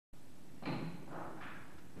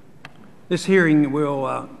This hearing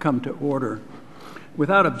will come to order.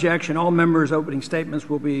 Without objection, all members' opening statements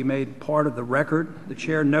will be made part of the record. The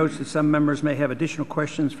chair notes that some members may have additional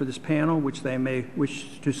questions for this panel, which they may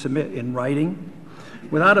wish to submit in writing.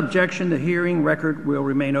 Without objection, the hearing record will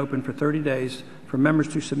remain open for 30 days for members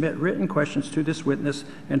to submit written questions to this witness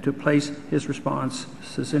and to place his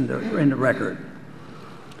responses in the record.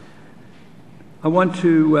 I want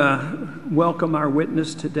to welcome our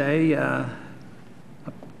witness today,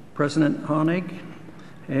 President Hoenig,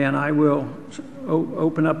 and I will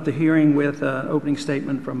open up the hearing with an opening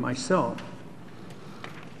statement from myself.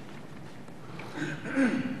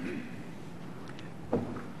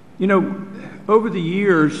 You know, over the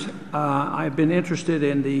years, I've been interested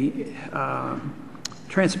in the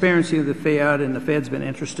transparency of the Fed, and the Fed's been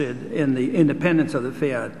interested in the independence of the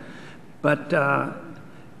Fed. But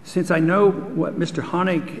since I know what Mr.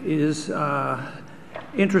 Hoenig is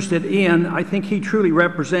interested in, I think he truly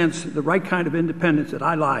represents the right kind of independence that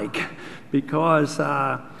I like, because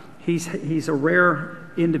he's a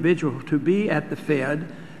rare individual to be at the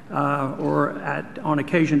Fed or on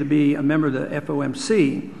occasion to be a member of the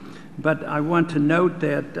FOMC. But I want to note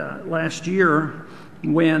that last year,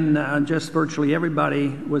 when just virtually everybody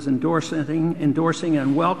was endorsing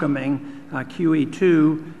and welcoming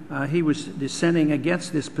QE2, he was dissenting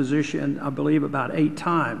against this position, I believe, about 8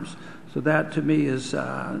 times. So that, to me, is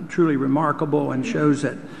truly remarkable and shows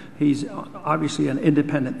that he's obviously an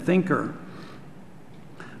independent thinker.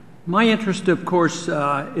 My interest, of course,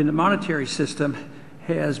 in the monetary system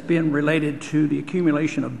has been related to the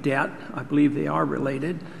accumulation of debt. I believe they are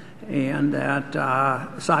related, and that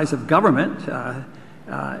size of government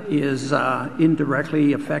is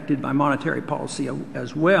indirectly affected by monetary policy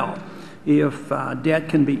as well. If debt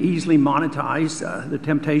can be easily monetized, the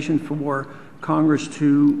temptation for Congress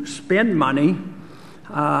to spend money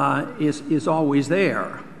is always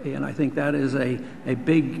there, and I think that is a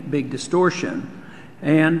big distortion.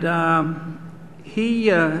 And Mr.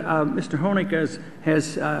 Hoenig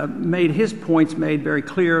has made his points made very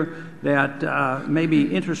clear that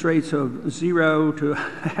maybe interest rates of 0 to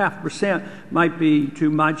 0.5% might be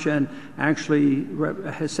too much, and actually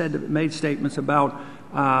has made statements about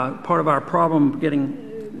part of our problem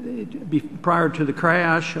prior to the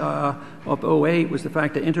crash of 2008 was the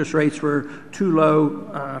fact that interest rates were too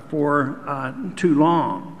low for too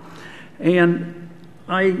long. And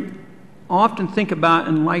I often think about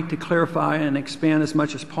and like to clarify and expand as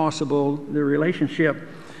much as possible the relationship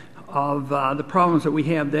of the problems that we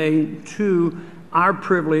have today to our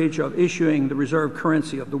privilege of issuing the reserve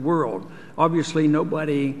currency of the world. Obviously,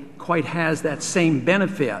 nobody quite has that same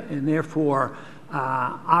benefit, and therefore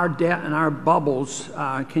our debt and our bubbles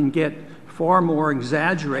can get far more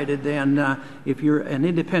exaggerated than if you're an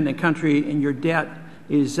independent country and your debt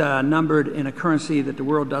is numbered in a currency that the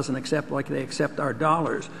world doesn't accept, like they accept our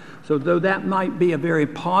dollars. So though that might be a very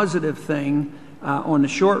positive thing on the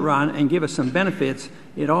short run and give us some benefits,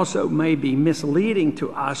 it also may be misleading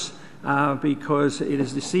to us because it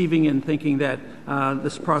is deceiving in thinking that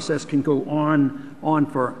this process can go on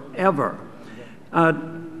forever.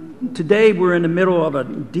 Today, we're in the middle of a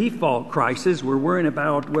default crisis. We're worrying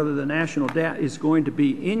about whether the national debt is going to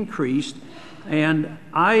be increased. And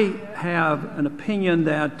I have an opinion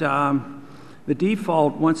that the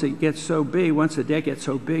default, once the debt gets so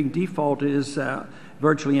big, default is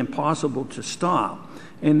virtually impossible to stop.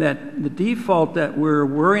 And that the default that we're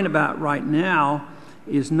worrying about right now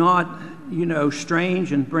is not,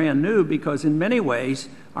 strange and brand new, because in many ways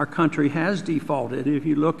our country has defaulted. If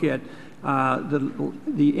you look at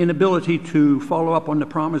the inability to follow up on the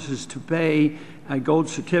promises to pay a gold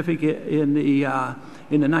certificate in the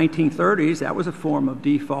 1930s, that was a form of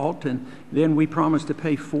default. And then we promised to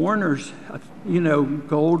pay foreigners,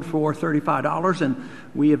 gold for $35, and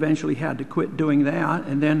we eventually had to quit doing that.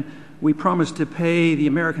 And then we promised to pay the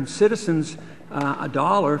American citizens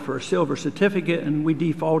 $1 for a silver certificate, and we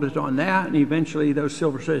defaulted on that, and eventually those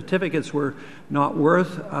silver certificates were not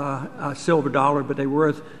worth a silver dollar, but they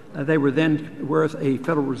were then worth a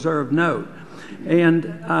Federal Reserve note. And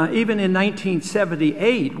even in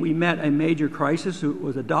 1978, we met a major crisis. It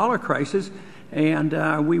was a dollar crisis, and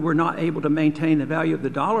we were not able to maintain the value of the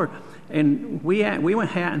dollar. And we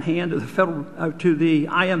went hand in hand to the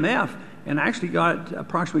IMF and actually got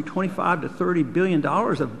approximately $25 to $30 billion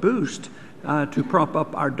of boost to prop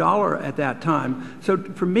up our dollar at that time. So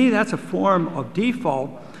for me, that's a form of default,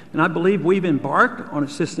 and I believe we've embarked on a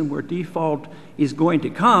system where default is going to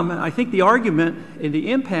come. And I think the argument in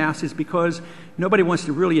the impasse is because nobody wants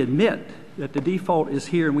to really admit that the default is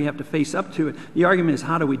here and we have to face up to it. The argument is,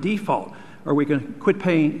 how do we default? Are we going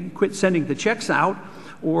to quit sending the checks out,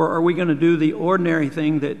 Or are we going to do the ordinary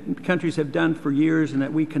thing that countries have done for years and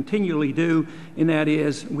that we continually do, and that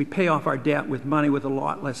is we pay off our debt with money with a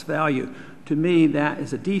lot less value? To me, that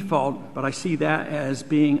is a default, but I see that as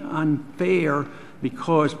being unfair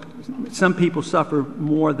because some people suffer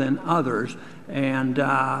more than others, and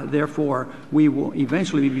therefore we will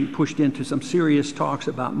eventually be pushed into some serious talks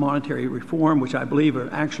about monetary reform, which I believe are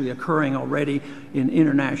actually occurring already in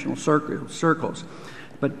international circles.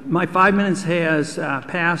 But my 5 minutes has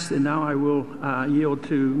passed, and now I will yield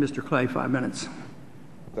to Mr. Clay 5 minutes.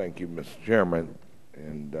 Thank you, Mr. Chairman,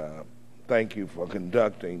 and thank you for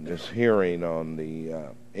conducting this hearing on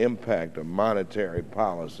the impact of monetary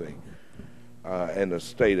policy and the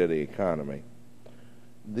state of the economy.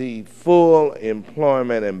 The Full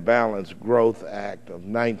Employment and Balanced Growth Act of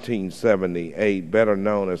 1978, better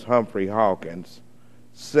known as Humphrey-Hawkins,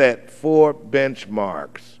 set 4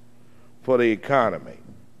 benchmarks for the economy: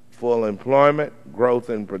 full employment,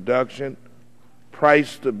 growth in production,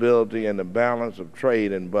 price stability, and the balance of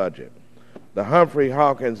trade and budget. The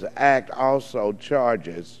Humphrey-Hawkins Act also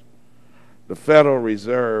charges the Federal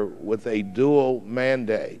Reserve with a dual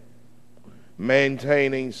mandate: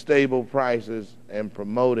 maintaining stable prices and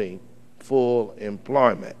promoting full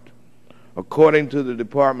employment. According to the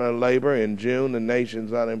Department of Labor, in June, the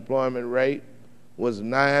nation's unemployment rate was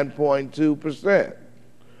 9.2%.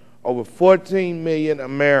 Over 14 million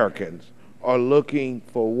Americans are looking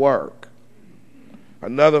for work.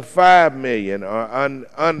 Another 5 million are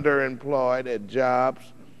underemployed at jobs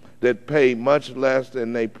that pay much less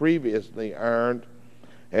than they previously earned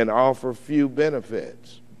and offer few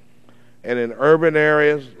benefits. And in urban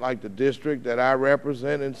areas like the district that I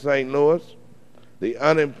represent in St. Louis, the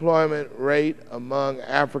unemployment rate among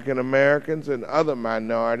African Americans and other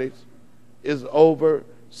minorities is over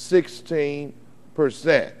 16%.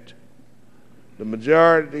 The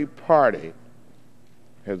majority party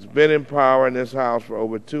has been in power in this House for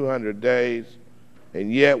over 200 days,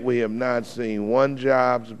 and yet we have not seen one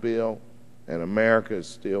jobs bill, and America is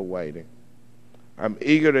still waiting. I'm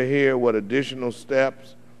eager to hear what additional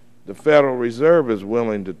steps the Federal Reserve is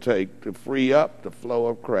willing to take to free up the flow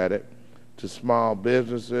of credit to small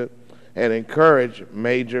businesses and encourage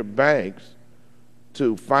major banks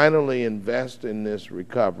to finally invest in this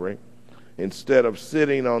recovery instead of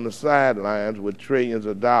sitting on the sidelines with trillions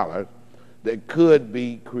of dollars that could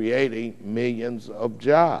be creating millions of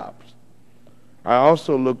jobs. I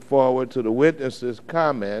also look forward to the witnesses'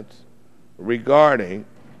 comments regarding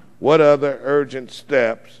what other urgent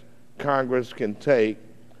steps Congress can take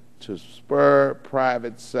to spur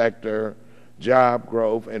private sector job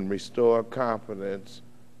growth and restore confidence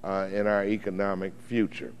in our economic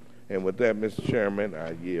future. And with that, Mr. Chairman,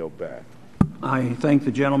 I yield back. I thank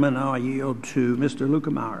the gentleman. Now I yield to Mr.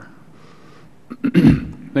 Lukemeyer.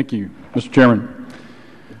 Thank you, Mr. Chairman.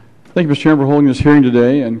 Thank you, Mr. Chairman, for holding this hearing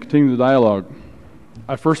today and continuing the dialogue.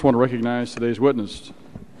 I first want to recognize today's witness,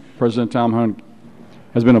 President Tom Hoenig,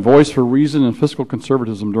 has been a voice for reason and fiscal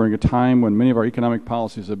conservatism during a time when many of our economic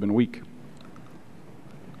policies have been weak.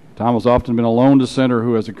 Tom has often been a lone dissenter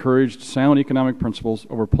who has encouraged sound economic principles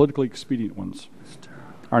over politically expedient ones.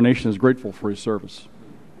 Our nation is grateful for his service.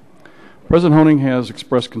 President Hoenig has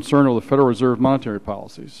expressed concern over the Federal Reserve monetary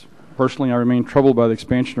policies. Personally, I remain troubled by the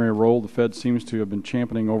expansionary role the Fed seems to have been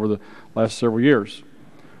championing over the last several years.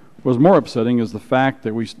 What is more upsetting is the fact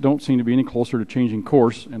that we don't seem to be any closer to changing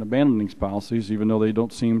course and abandoning these policies, even though they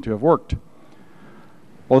don't seem to have worked.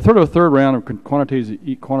 While the third round of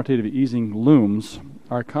quantitative easing looms,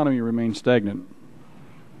 our economy remains stagnant.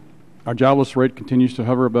 Our jobless rate continues to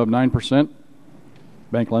hover above 9%.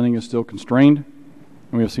 Bank lending is still constrained,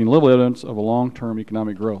 and we have seen little evidence of a long-term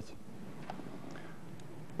economic growth.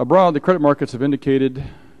 Abroad, the credit markets have indicated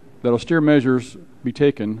that austere measures be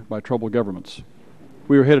taken by troubled governments.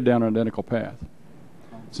 We are headed down an identical path.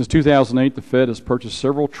 Since 2008, the Fed has purchased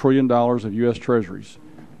several $1 trillion of U.S. Treasuries,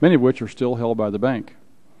 many of which are still held by the bank.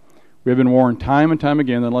 We have been warned time and time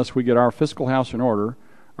again that unless we get our fiscal house in order,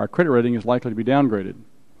 our credit rating is likely to be downgraded.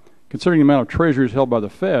 Considering the amount of treasuries held by the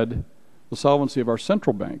Fed, the solvency of our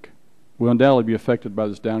central bank will undoubtedly be affected by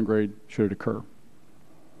this downgrade should it occur.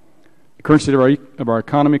 The current state of our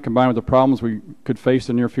economy, combined with the problems we could face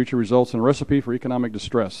in the near future, results in a recipe for economic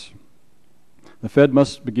distress. The Fed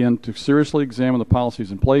must begin to seriously examine the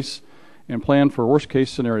policies in place and plan for worst-case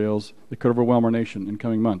scenarios that could overwhelm our nation in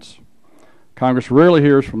coming months. Congress rarely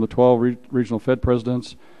hears from the 12 regional Fed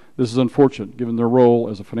presidents. This is unfortunate, given their role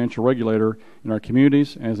as a financial regulator in our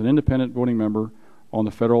communities and as an independent voting member on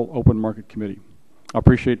the Federal Open Market Committee. I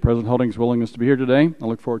appreciate President Hoenig's willingness to be here today. I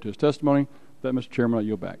look forward to his testimony. With that, Mr. Chairman, I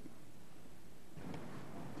yield back.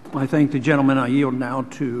 I thank the gentleman. I yield now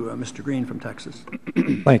to Mr. Green from Texas.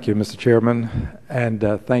 Thank you, Mr. Chairman, and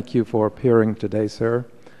thank you for appearing today, sir.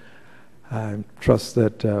 I trust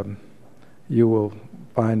that you will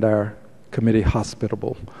find our committee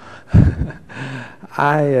hospitable.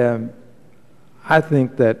 I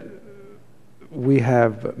think that we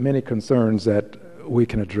have many concerns that we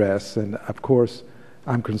can address, and of course,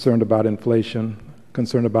 I'm concerned about inflation,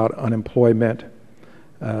 concerned about unemployment,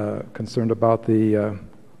 concerned about the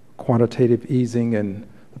quantitative easing and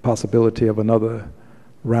the possibility of another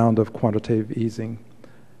round of quantitative easing.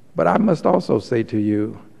 But I must also say to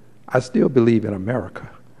you, I still believe in America,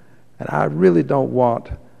 and I really don't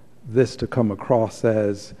want this to come across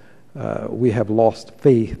as we have lost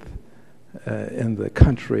faith in the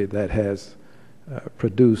country that has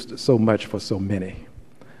produced so much for so many.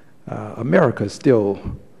 America is still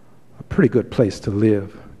a pretty good place to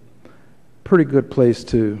live, pretty good place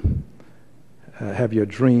to have your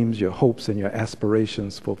dreams, your hopes, and your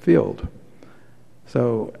aspirations fulfilled.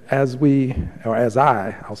 So I'll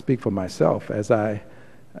speak for myself, as I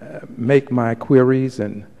make my queries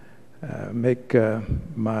and make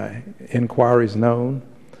my inquiries known,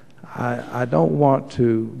 I don't want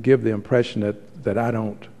to give the impression that I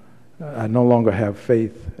no longer have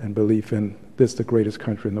faith and belief in this, the greatest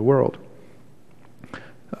country in the world.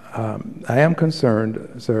 I am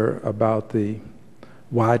concerned, sir, about the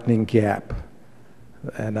widening gap,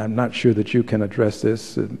 and I'm not sure that you can address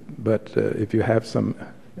this, but if you have some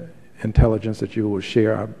intelligence that you will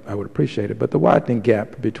share, I would appreciate it. But the widening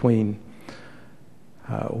gap between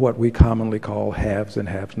what we commonly call haves and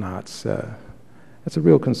have-nots, that's a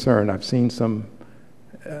real concern. I've seen some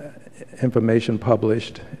information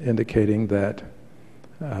published indicating that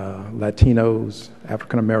Latinos,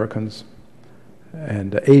 African Americans,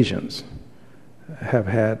 and Asians have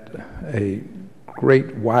had a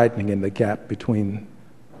great widening in the gap between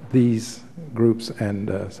these groups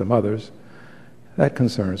and some others. That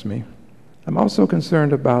concerns me. I'm also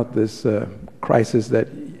concerned about this crisis that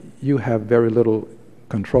you have very little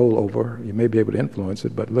control over. You may be able to influence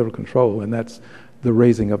it, but little control, and that's the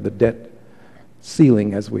raising of the debt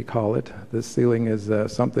ceiling, as we call it. This ceiling is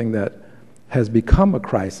something that has become a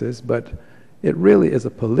crisis, but it really is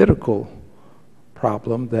a political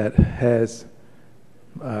problem that has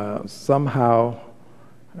somehow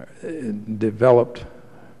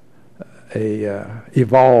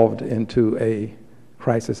evolved into a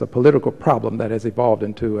crisis, a political problem that has evolved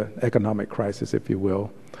into an economic crisis, if you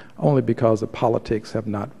will, only because the politics have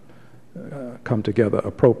not come together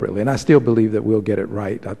appropriately. And I still believe that we'll get it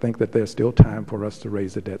right. I think that there's still time for us to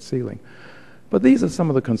raise the debt ceiling. But these are some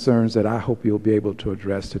of the concerns that I hope you'll be able to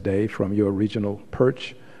address today from your regional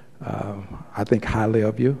perch. I think highly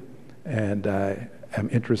of you, and I am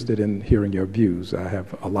interested in hearing your views. I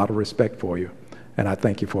have a lot of respect for you, and I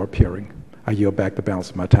thank you for appearing. I yield back the balance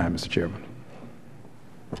of my time, Mr. Chairman.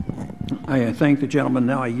 I thank the gentleman.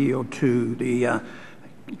 Now I yield to the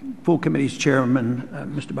full committee's chairman,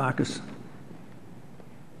 Mr. Bacchus.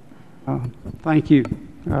 Thank you,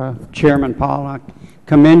 Chairman Paul. I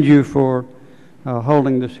commend you for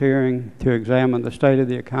holding this hearing to examine the state of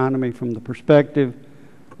the economy from the perspective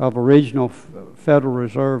of a regional Federal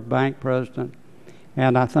Reserve Bank president.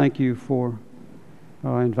 And I thank you for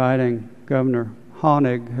inviting Governor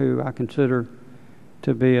Hoenig, who I consider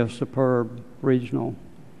to be a superb regional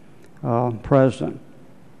president.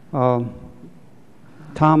 Tom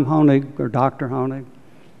Hoenig, or Dr. Hoenig,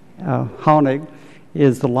 Hoenig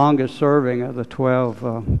is the longest serving of the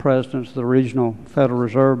 12 presidents of the regional Federal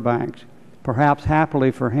Reserve Banks. Perhaps happily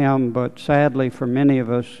for him, but sadly for many of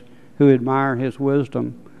us who admire his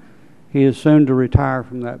wisdom, he is soon to retire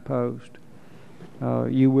from that post.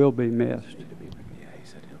 You will be missed.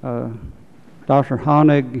 Dr.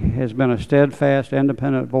 Hoenig has been a steadfast,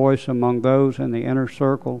 independent voice among those in the inner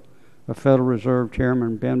circle of Federal Reserve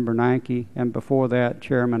Chairman Ben Bernanke, and before that,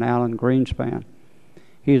 Chairman Alan Greenspan.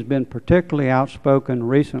 He has been particularly outspoken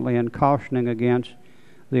recently in cautioning against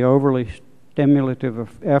the overly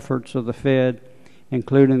stimulative efforts of the Fed,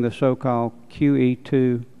 including the so-called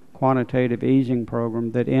QE2 quantitative easing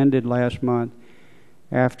program that ended last month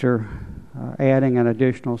after adding an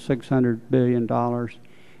additional $600 billion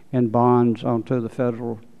in bonds onto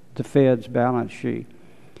the Fed's balance sheet.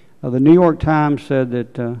 The New York Times said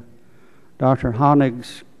that Dr.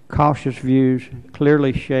 Hoenig's cautious views,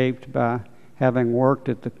 clearly shaped by having worked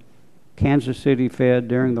at the Kansas City Fed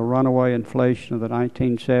during the runaway inflation of the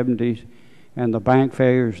 1970s and the bank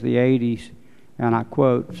failures of the 80s, and I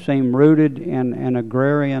quote, seem rooted in an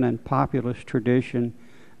agrarian and populist tradition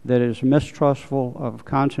that is mistrustful of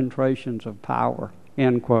concentrations of power,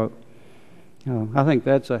 end quote. I think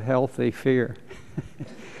that's a healthy fear.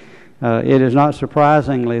 It is not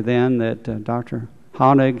surprisingly then that Dr.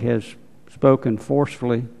 Hoenig has spoken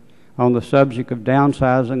forcefully on the subject of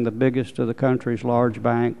downsizing the biggest of the country's large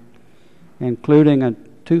bank, including a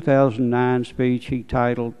 2009 speech he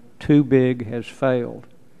titled, "Too Big Has Failed."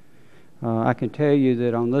 I can tell you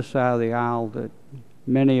that on this side of the aisle that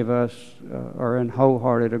many of us are in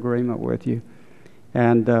wholehearted agreement with you.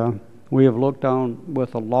 And we have looked on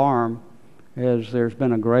with alarm as there's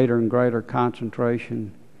been a greater and greater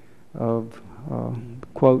concentration of,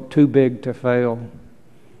 quote, too big to fail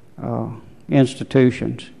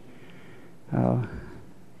institutions.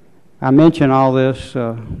 I mention all this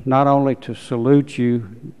not only to salute you,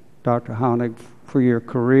 Dr. Hoenig, for your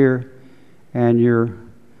career and your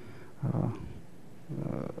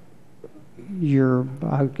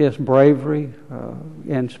I guess, bravery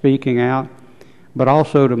in speaking out, but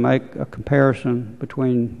also to make a comparison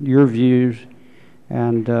between your views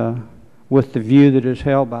and with the view that is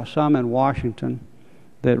held by some in Washington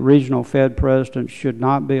that regional Fed presidents should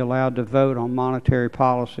not be allowed to vote on monetary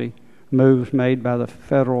policy moves made by the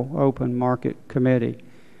Federal Open Market Committee.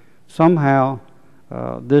 Somehow,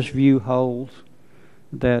 this view holds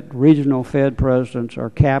that regional Fed presidents are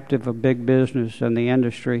captive of big business and the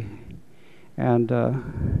industry. And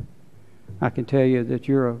I can tell you that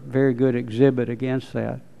you're a very good exhibit against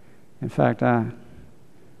that. In fact, I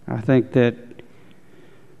think that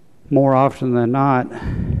more often than not,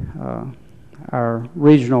 our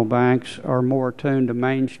regional banks are more attuned to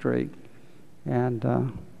Main Street. And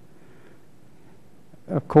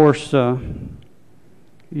of course,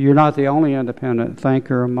 you're not the only independent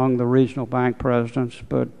thinker among the regional bank presidents,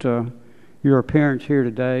 but your appearance here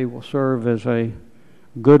today will serve as a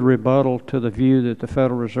good rebuttal to the view that the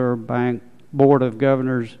Federal Reserve Bank Board of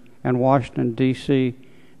Governors and Washington, D.C.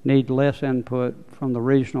 need less input from the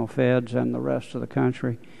regional feds and the rest of the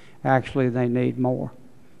country. Actually, they need more.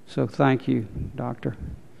 So thank you, Doctor.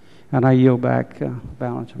 And I yield back the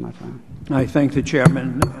balance of my time. I thank the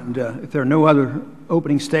chairman. And if there are no other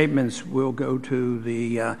opening statements, we'll go to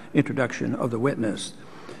the introduction of the witness.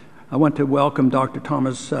 I want to welcome Dr.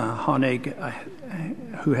 Thomas Hoenig,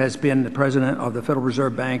 who has been the president of the Federal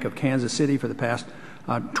Reserve Bank of Kansas City for the past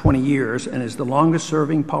 20 years and is the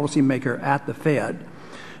longest-serving policymaker at the Fed.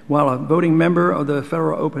 While a voting member of the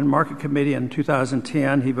Federal Open Market Committee in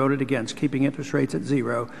 2010, he voted against keeping interest rates at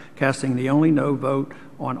zero, casting the only no vote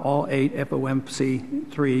on all 8 FOMC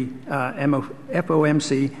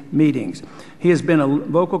meetings. He has been a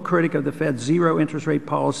vocal critic of the Fed's zero interest rate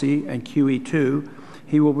policy and QE2.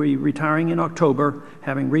 He will be retiring in October,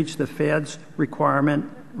 having reached the Fed's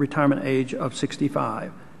retirement age of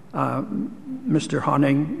 65. Mr.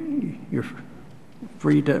 Hoenig, you're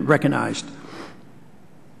free to recognized.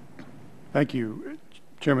 Thank you,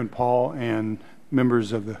 Chairman Paul and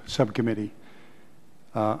members of the subcommittee.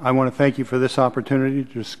 I want to thank you for this opportunity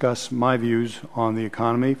to discuss my views on the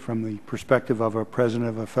economy from the perspective of a president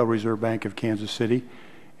of a Federal Reserve Bank of Kansas City,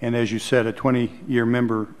 and as you said, a 20-year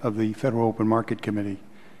member of the Federal Open Market Committee.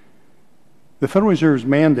 The Federal Reserve's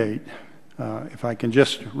mandate, if I can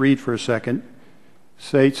just read for a second,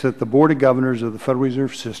 states that the Board of Governors of the Federal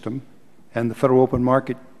Reserve System and the Federal Open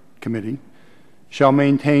Market Committee shall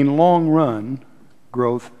maintain long-run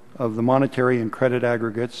growth of the monetary and credit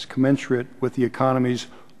aggregates commensurate with the economy's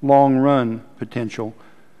long-run potential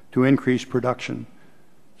to increase production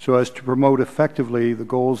so as to promote effectively the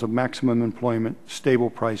goals of maximum employment, stable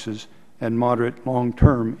prices, and moderate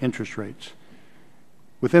long-term interest rates.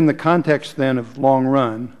 Within the context then of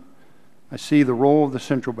long-run, I see the role of the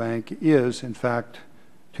central bank is, in fact,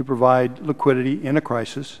 to provide liquidity in a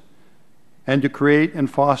crisis and to create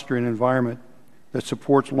and foster an environment that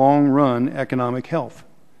supports long-run economic health.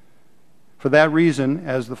 For that reason,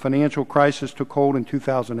 as the financial crisis took hold in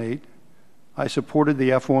 2008, I supported the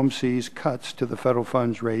FOMC's cuts to the federal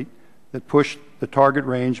funds rate that pushed the target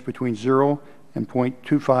range between 0 and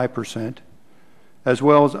 0.25%, as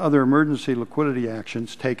well as other emergency liquidity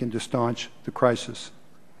actions taken to staunch the crisis.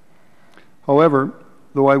 However,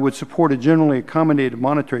 though I would support a generally accommodative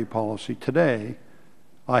monetary policy today,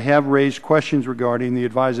 I have raised questions regarding the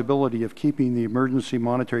advisability of keeping the emergency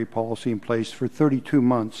monetary policy in place for 32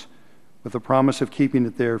 months with the promise of keeping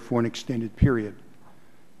it there for an extended period.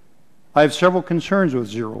 I have several concerns with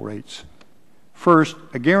zero rates. First,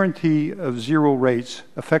 a guarantee of zero rates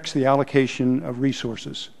affects the allocation of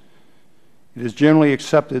resources. It is generally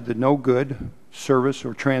accepted that no good, service,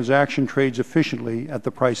 or transaction trades efficiently at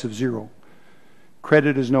the price of zero.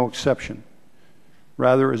 Credit is no exception.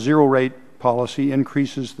 Rather, a zero rate policy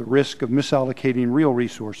increases the risk of misallocating real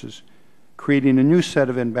resources, creating a new set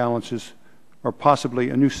of imbalances or possibly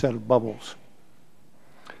a new set of bubbles.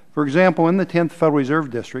 For example, in the 10th Federal Reserve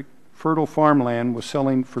District, fertile farmland was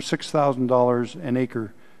selling for $6,000 an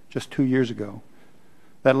acre just 2 years ago.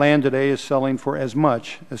 That land today is selling for as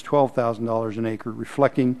much as $12,000 an acre,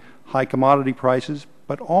 reflecting high commodity prices,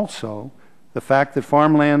 but also the fact that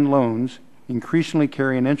farmland loans increasingly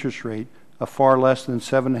carry an interest rate of far less than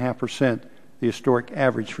 7.5%, the historic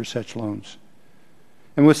average for such loans.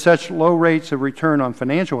 And with such low rates of return on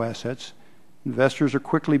financial assets, investors are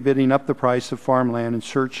quickly bidding up the price of farmland in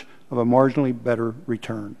search of a marginally better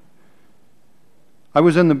return. I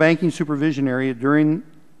was in the banking supervision area during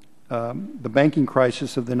the banking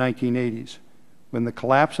crisis of the 1980s, when the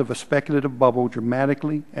collapse of a speculative bubble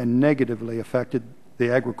dramatically and negatively affected the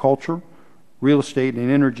agriculture, real estate, and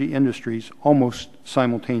energy industries almost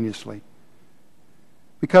simultaneously.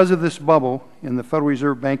 Because of this bubble, in the Federal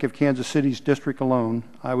Reserve Bank of Kansas City's district alone,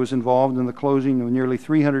 I was involved in the closing of nearly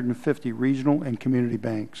 350 regional and community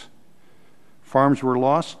banks. Farms were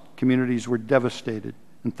lost, communities were devastated,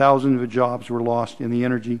 and thousands of jobs were lost in the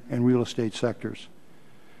energy and real estate sectors.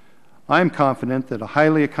 I am confident that a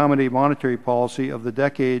highly accommodative monetary policy of the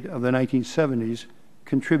decade of the 1970s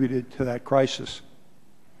contributed to that crisis.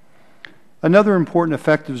 Another important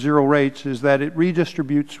effect of zero rates is that it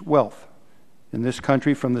redistributes wealth in this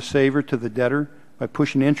country from the saver to the debtor by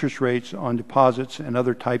pushing interest rates on deposits and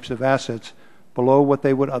other types of assets below what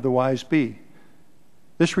they would otherwise be.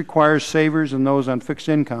 This requires savers and those on fixed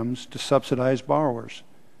incomes to subsidize borrowers.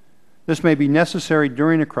 This may be necessary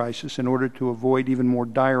during a crisis in order to avoid even more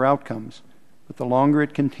dire outcomes, but the longer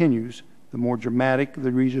it continues, the more dramatic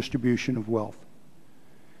the redistribution of wealth.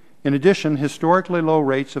 In addition, historically low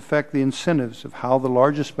rates affect the incentives of how the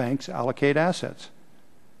largest banks allocate assets.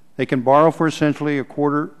 They can borrow for essentially a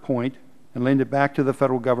quarter point and lend it back to the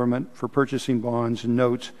federal government for purchasing bonds and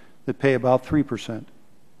notes that pay about 3%.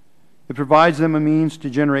 It provides them a means to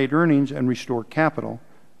generate earnings and restore capital,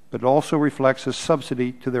 but it also reflects a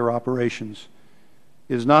subsidy to their operations.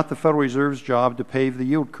 It is not the Federal Reserve's job to pave the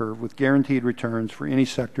yield curve with guaranteed returns for any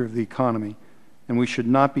sector of the economy, and we should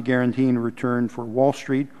not be guaranteeing a return for Wall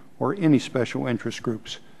Street or any special interest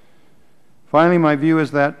groups. Finally, my view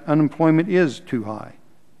is that unemployment is too high,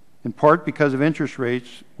 in part because of interest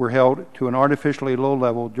rates were held to an artificially low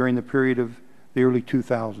level during the period of the early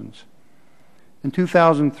 2000s. In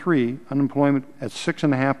 2003, unemployment at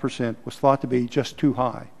 6.5% was thought to be just too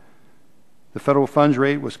high. The federal funds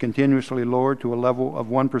rate was continuously lowered to a level of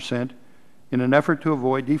 1% in an effort to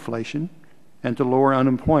avoid deflation and to lower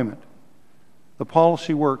unemployment. The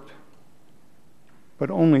policy worked,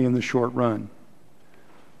 but only in the short run.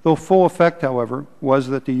 The full effect, however, was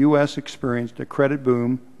that the U.S. experienced a credit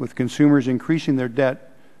boom, with consumers increasing their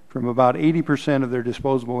debt from about 80% of their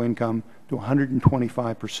disposable income to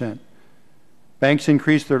 125%. Banks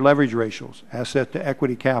increased their leverage ratios, asset to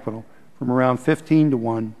equity capital, from around 15 to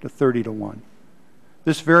 1 to 30 to 1.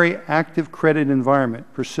 This very active credit environment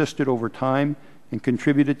persisted over time and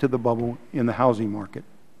contributed to the bubble in the housing market.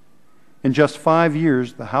 In just 5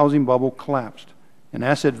 years, the housing bubble collapsed, and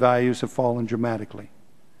asset values have fallen dramatically.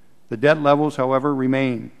 The debt levels, however,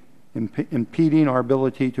 remain, impeding our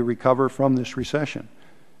ability to recover from this recession.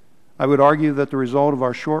 I would argue that the result of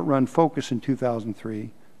our short-run focus in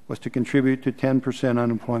 2003 was to contribute to 10%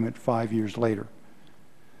 unemployment 5 years later.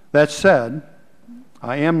 That said,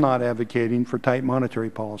 I am not advocating for tight monetary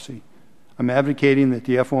policy. I'm advocating that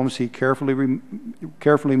the FOMC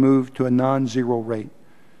carefully move to a non-zero rate.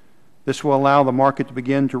 This will allow the market to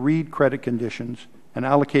begin to read credit conditions and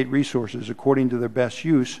allocate resources according to their best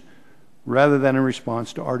use, rather than in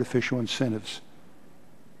response to artificial incentives.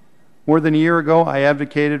 More than a year ago, I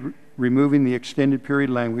advocated removing the extended period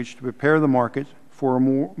language to prepare the market for a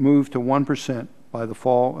move to 1% by the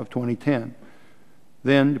fall of 2010.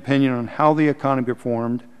 Then, depending on how the economy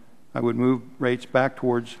performed, I would move rates back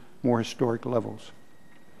towards more historic levels.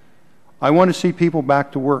 I want to see people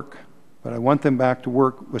back to work, but I want them back to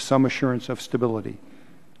work with some assurance of stability.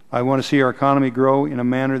 I want to see our economy grow in a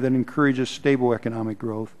manner that encourages stable economic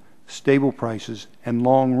growth, stable prices, and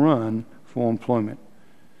long-run full employment.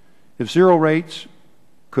 If zero rates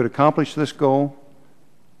could accomplish this goal,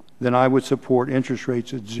 then I would support interest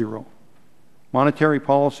rates at zero. Monetary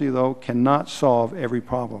policy, though, cannot solve every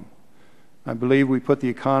problem. I believe we put the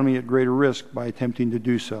economy at greater risk by attempting to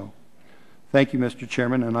do so. Thank you, Mr.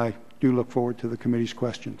 Chairman, and I do look forward to the committee's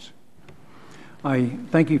questions. I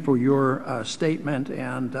thank you for your statement,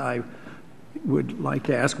 and I would like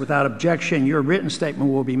to ask, without objection, your written statement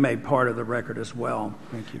will be made part of the record as well.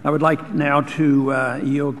 Thank you. I would like now to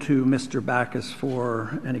yield to Mr. Backus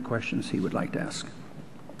for any questions he would like to ask.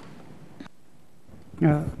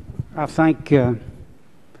 I thank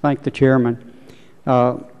the chairman.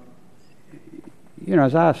 you know,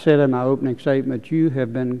 as I said in my opening statement, you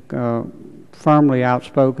have been firmly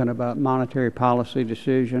outspoken about monetary policy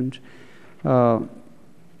decisions.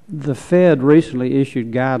 The Fed recently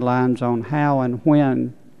issued guidelines on how and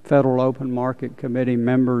when Federal Open Market Committee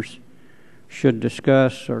members should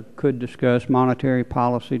discuss or could discuss monetary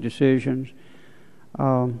policy decisions.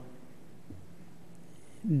 Do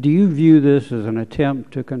you view this as an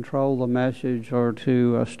attempt to control the message or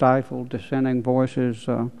to stifle dissenting voices?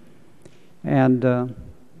 And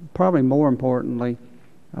probably more importantly,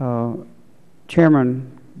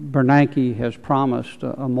 Chairman Bernanke has promised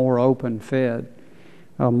a more open Fed,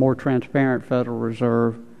 a more transparent Federal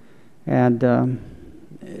Reserve, and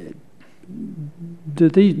do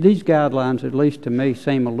these guidelines, at least to me,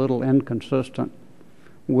 seem a little inconsistent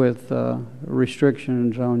with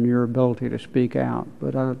restrictions on your ability to speak out.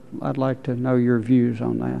 But I'd like to know your views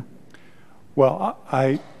on that. Well,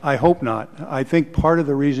 I hope not. I think part of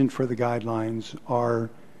the reason for the guidelines are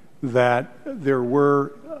that there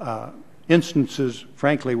were instances,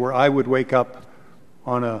 frankly, where I would wake up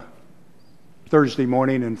on a Thursday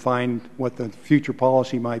morning and find what the future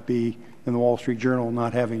policy might be in the Wall Street Journal,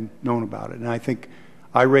 not having known about it. And I think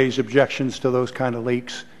I raise objections to those kind of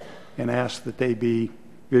leaks and ask that they be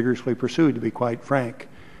vigorously pursued, to be quite frank.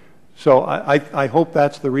 So I hope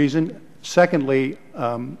that's the reason. Secondly,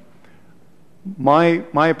 my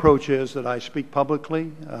approach is that I speak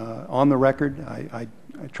publicly on the record. I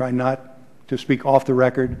try not to speak off the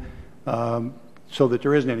record so that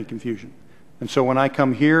there isn't any confusion. And so when I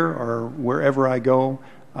come here or wherever I go,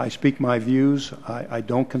 I speak my views. I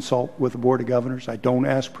don't consult with the Board of Governors. I don't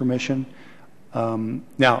ask permission.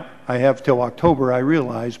 Now, I have till October, I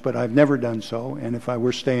realize, but I've never done so. And if I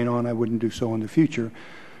were staying on, I wouldn't do so in the future.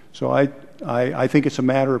 So I think it's a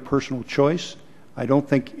matter of personal choice. I don't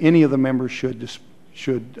think any of the members should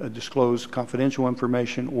disclose confidential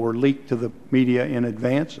information or leak to the media in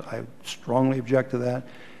advance. I strongly object to that.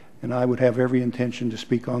 And I would have every intention to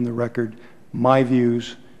speak on the record my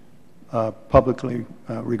views publicly,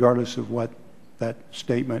 regardless of what that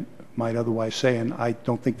statement might otherwise say, and I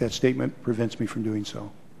don't think that statement prevents me from doing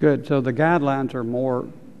so. Good. So the guidelines are more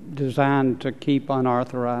designed to keep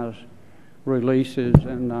unauthorized releases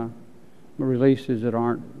and releases that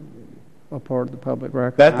aren't a part of the public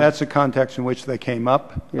record. That's the context in which they came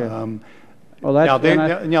up. Yeah. Well,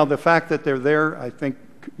 now the fact that they're there, I think,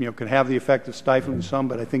 could have the effect of stifling some,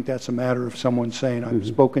 but I think that's a matter of someone saying, I've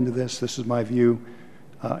spoken to this is my view,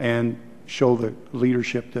 and show the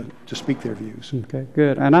leadership to speak their views. Okay,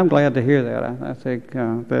 good. And I'm glad to hear that. I think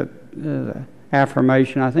that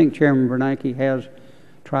affirmation, I think Chairman Bernanke has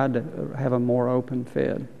tried to have a more open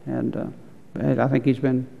Fed, and I think he's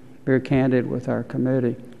been very candid with our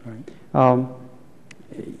committee. Right.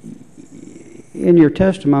 In your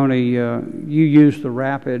testimony, you used the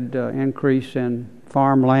rapid increase in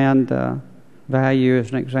farmland value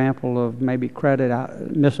as an example of maybe credit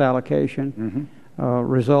misallocation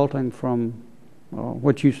resulting from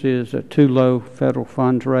what you see as a too low federal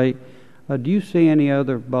funds rate. Do you see any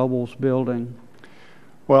other bubbles building?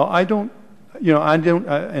 Well, I don't.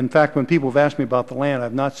 In fact, when people have asked me about the land,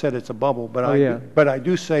 I've not said it's a bubble, but I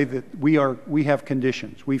do say that we have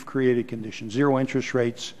conditions. We've created conditions. Zero interest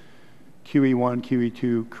rates, QE1,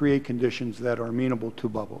 QE2 create conditions that are amenable to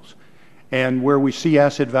bubbles. And where we see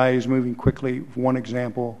asset values moving quickly, one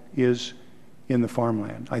example is in the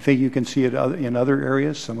farmland. I think you can see it in other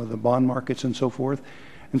areas, some of the bond markets and so forth.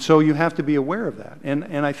 And so you have to be aware of that.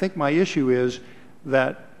 And I think my issue is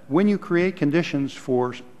that when you create conditions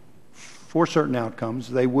for certain outcomes,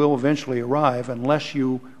 they will eventually arrive unless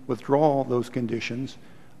you withdraw those conditions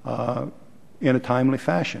in a timely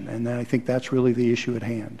fashion. And then I think that's really the issue at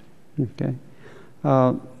hand. Okay.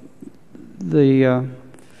 The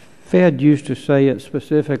Fed used to say it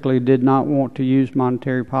specifically did not want to use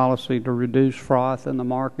monetary policy to reduce froth in the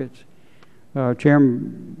markets.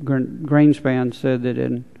 Chairman Greenspan said that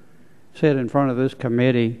in front of this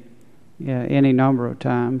committee any number of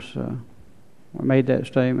times, made that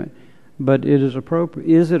statement. But is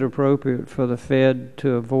it appropriate for the Fed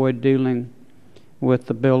to avoid dealing with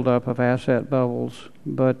the buildup of asset bubbles,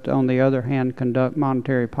 but on the other hand conduct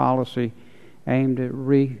monetary policy aimed at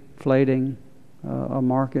reflating a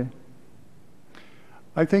market?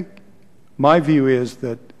 I think my view is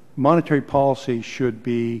that monetary policy should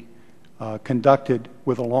be conducted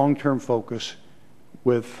with a long-term focus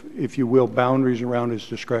with, if you will, boundaries around its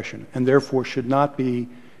discretion, and therefore should not be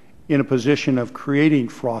in a position of creating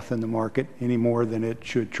froth in the market any more than it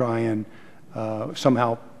should try and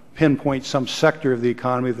somehow pinpoint some sector of the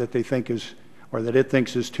economy that they think is, or that it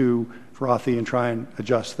thinks is too frothy and try and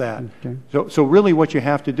adjust that. Okay. So really what you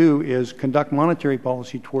have to do is conduct monetary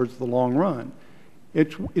policy towards the long run.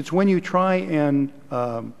 It's when you try and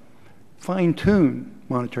fine-tune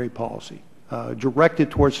monetary policy, direct it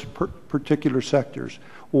towards particular sectors,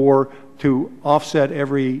 or to offset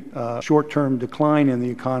every short-term decline in the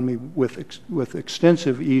economy with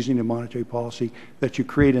extensive easing of monetary policy, that you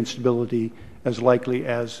create instability as likely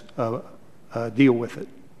as deal with it.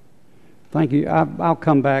 Thank you. I'll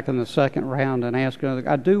come back in the second round and ask another.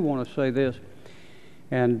 I do want to say this,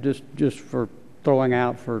 and just for throwing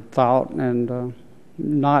out for thought and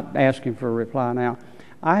not asking for a reply now.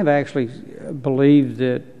 I have actually believed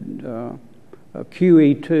that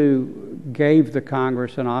QE2 gave the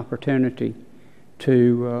Congress an opportunity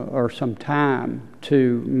to, or some time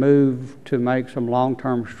to move to make some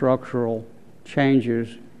long-term structural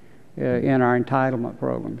changes in our entitlement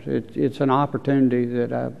programs. It's an opportunity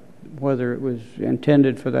that whether it was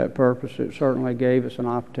intended for that purpose, it certainly gave us an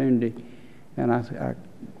opportunity, and I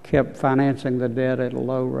kept financing the debt at a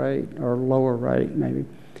low rate, or lower rate maybe.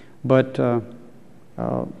 But the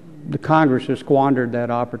Congress has squandered that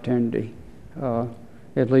opportunity,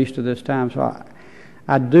 at least to this time. So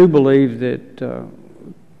I do believe that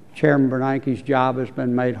Chairman Bernanke's job has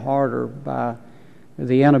been made harder by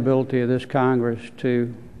the inability of this Congress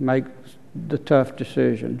to make the tough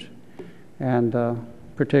decisions, and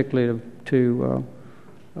particularly to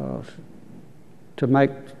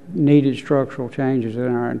make needed structural changes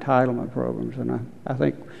in our entitlement programs. And I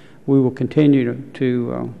think we will continue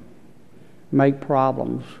to make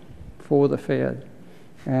problems for the Fed,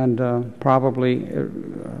 and probably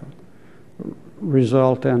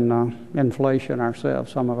result in inflation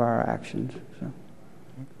ourselves, some of our actions. So,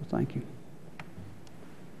 thank you.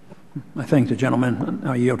 I thank the gentleman.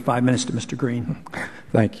 I yield 5 minutes to Mr. Green.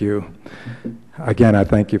 Thank you. Again, I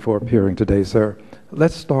thank you for appearing today, sir.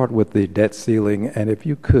 Let's start with the debt ceiling, and if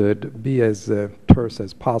you could be as terse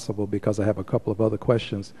as possible, because I have a couple of other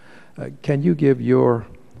questions. Can you give your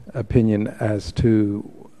opinion as to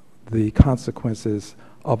the consequences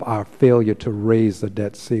of our failure to raise the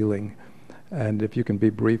debt ceiling? And if you can be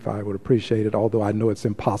brief, I would appreciate it, although I know it's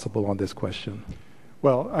impossible on this question.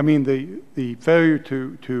 Well, I mean, the failure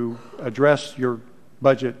to address your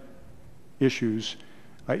budget issues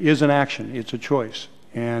is an action. It's a choice.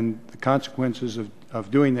 And the consequences of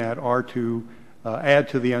doing that are to add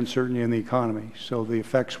to the uncertainty in the economy. So the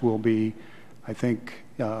effects will be, I think,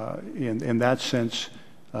 in that sense,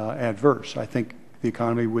 adverse. I think the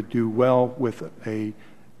economy would do well with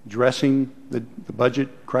addressing the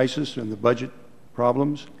budget crisis and the budget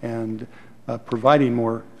problems, and providing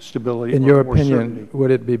more stability. In your opinion, certainty.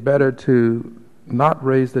 Would it be better to not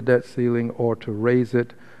raise the debt ceiling, or to raise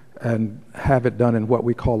it and have it done in what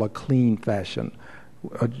we call a clean fashion?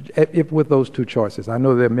 If with those two choices, I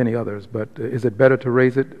know there are many others, but is it better to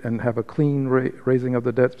raise it and have a clean raising of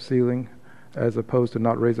the debt ceiling as opposed to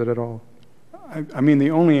not raise it at all? I mean,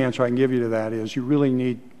 the only answer I can give you to that is you really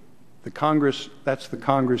need the Congress. That's the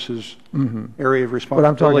Congress's area of responsibility. But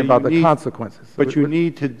I'm talking about the consequences. But you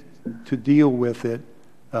need to deal with it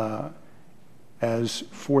as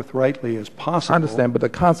forthrightly as possible. I understand, but the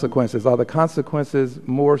consequences, are the consequences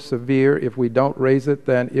more severe if we don't raise it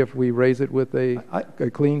than if we raise it with a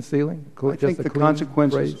clean ceiling? I think the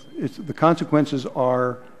consequences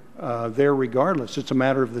are there regardless. It's a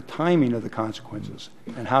matter of the timing of the consequences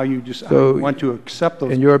and how you just want to accept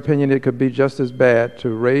those. In your opinion, it could be just as bad to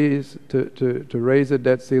raise a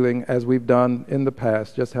debt ceiling as we've done in the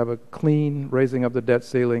past, just have a clean raising of the debt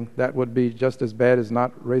ceiling. That would be just as bad as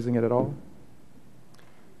not raising it at all?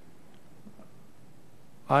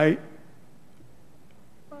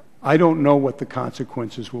 I don't know what the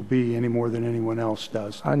consequences will be any more than anyone else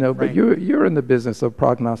does. I know, but you're in the business of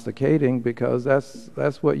prognosticating, because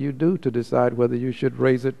that's what you do to decide whether you should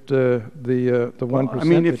raise it the 1% I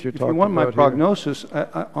mean, that you're talking about. If you want my prognosis,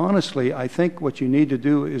 honestly, I think what you need to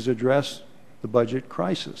do is address the budget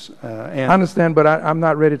crisis. I understand, but I'm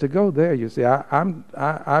not ready to go there. You see,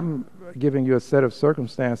 I'm giving you a set of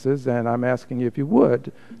circumstances, and I'm asking you if you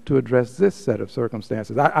would to address this set of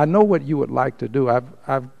circumstances. I know what you would like to do.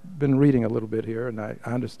 I've been reading a little bit here, and I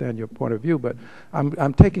understand your point of view, but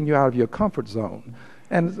I'm taking you out of your comfort zone.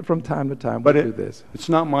 And from time to time, we do this. It's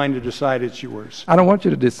not mine to decide, it's yours. I don't want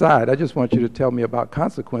you to decide. I just want you to tell me about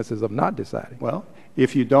consequences of not deciding. Well,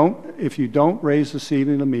 if you don't raise the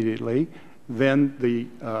ceiling immediately, then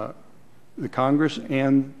the Congress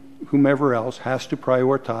and whomever else has to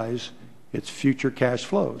prioritize its future cash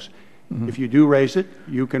flows. If you do raise it,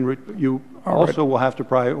 you also will have to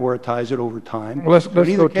prioritize it over time. Well, let's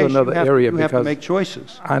go to another area, you have to make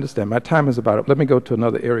choices. I understand. My time is about up. Let me go to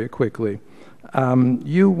another area quickly.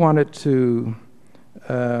 You wanted to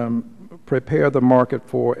prepare the market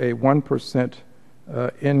for a 1%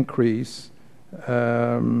 increase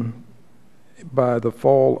by the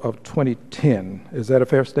fall of 2010. Is that a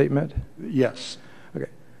fair statement? Yes. Okay.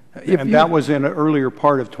 And that was in an earlier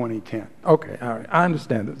part of 2010. Okay, all right. I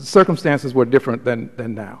understand that. The circumstances were different than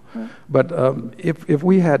now. But if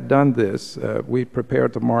we had done this, we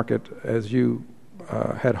prepared the market as you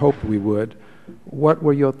had hoped we would, what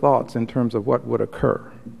were your thoughts in terms of what would occur?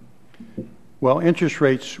 Well, interest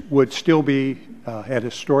rates would still be at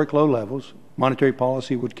historic low levels. Monetary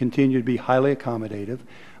policy would continue to be highly accommodative,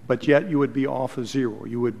 but yet you would be off of zero.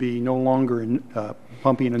 You would be no longer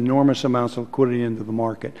pumping enormous amounts of liquidity into the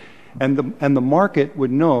market. And the market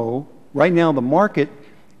would know, right now the market,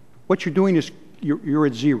 what you're doing is you're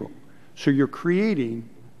at zero. So you're creating,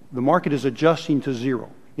 the market is adjusting to zero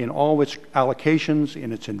in all its allocations,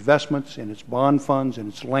 in its investments, in its bond funds, in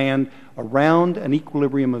its land, around an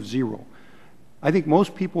equilibrium of zero. I think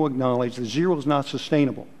most people acknowledge that zero is not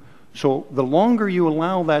sustainable. So the longer you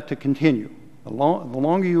allow that to continue, the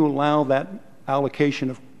longer you allow that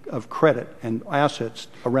allocation of credit and assets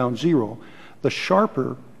around zero, the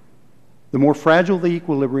sharper, the more fragile the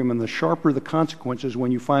equilibrium and the sharper the consequences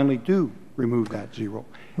when you finally do remove that zero.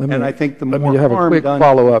 And I think the more harm done... Let me have a quick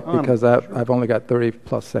follow-up because I've only got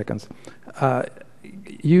 30-plus seconds.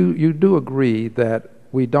 You do agree that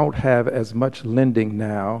we don't have as much lending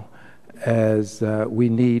now as we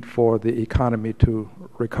need for the economy to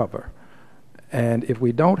recover. And if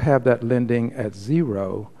we don't have that lending at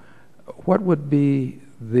zero, what would be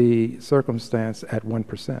the circumstance at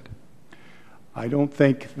 1%? I don't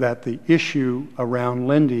think that the issue around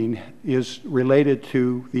lending is related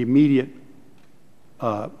to the immediate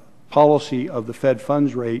policy of the Fed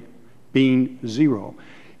funds rate being zero.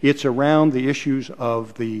 It's around the issues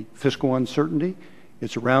of the fiscal uncertainty.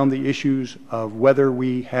 It's around the issues of whether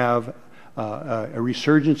we have a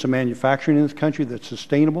resurgence of manufacturing in this country that's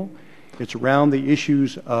sustainable. It's around the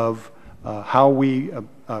issues of how we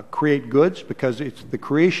create goods, because it's the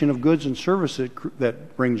creation of goods and services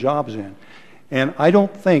that bring jobs in. And I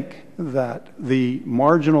don't think that the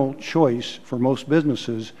marginal choice for most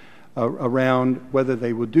businesses around whether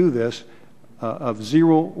they will do this of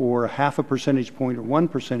zero or half a percentage point or 1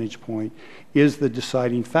 percentage point is the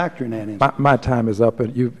deciding factor in that instance. My time is up,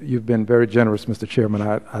 and you've been very generous, Mr. Chairman.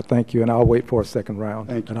 I thank you, and I'll wait for a second round,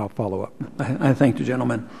 and I'll follow up. I thank the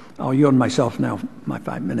gentleman. I'll yield myself now my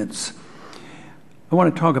 5 minutes. I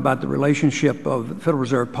want to talk about the relationship of Federal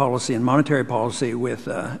Reserve policy and monetary policy with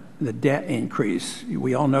the debt increase.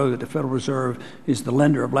 We all know that the Federal Reserve is the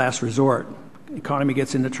lender of last resort. The economy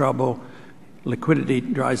gets into trouble, liquidity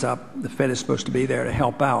dries up, the Fed is supposed to be there to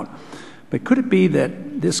help out. But could it be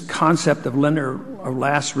that this concept of lender of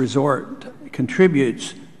last resort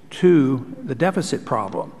contributes to the deficit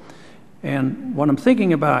problem? And what I'm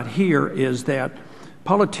thinking about here is that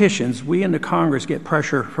politicians, we in the Congress, get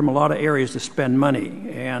pressure from a lot of areas to spend money,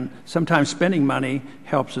 and sometimes spending money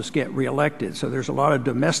helps us get reelected. So there's a lot of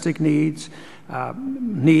domestic needs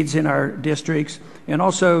in our districts, and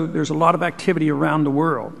also there's a lot of activity around the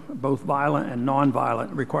world, both violent and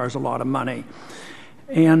nonviolent, requires a lot of money.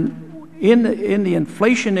 And in the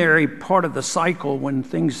inflationary part of the cycle, when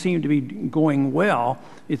things seem to be going well,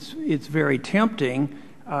 it's very tempting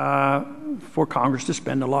for Congress to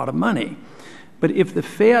spend a lot of money. But if the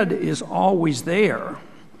Fed is always there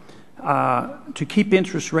to keep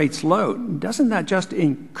interest rates low, doesn't that just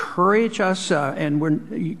encourage us?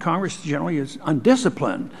 And Congress generally is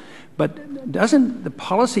undisciplined. But doesn't the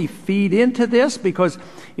policy feed into this? Because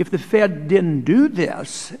if the Fed didn't do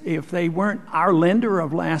this, if they weren't our lender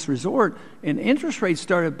of last resort, and interest rates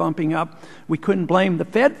started bumping up, we couldn't blame the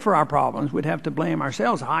Fed for our problems. We'd have to blame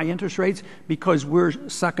ourselves, high interest rates, because we're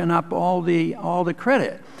sucking up all the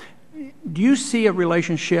credit. Do you see a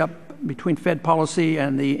relationship between Fed policy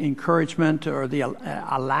and the encouragement or the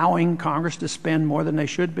allowing Congress to spend more than they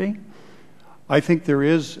should be? I think there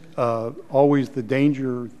is always the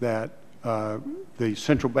danger that the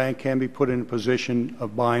central bank can be put in a position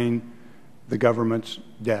of buying the government's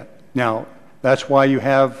debt. Now, that's why you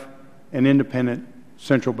have an independent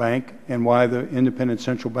central bank and why the independent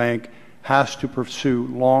central bank has to pursue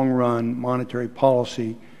long-run monetary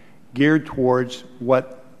policy geared towards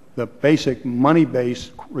what the basic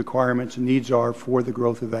money-based requirements and needs are for the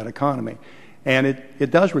growth of that economy. And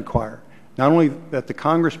it does require not only that the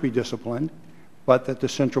Congress be disciplined, but that the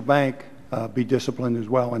central bank be disciplined as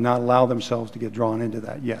well and not allow themselves to get drawn into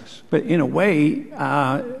that, yes. But in a way,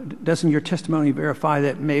 doesn't your testimony verify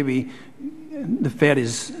that maybe the Fed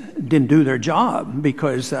didn't do their job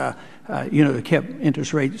because they kept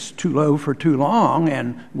interest rates too low for too long,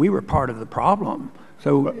 and we were part of the problem?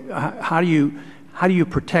 So how do you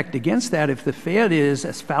protect against that if the Fed is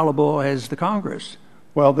as fallible as the Congress?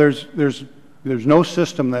 Well, there's there's no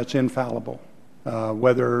system that's infallible,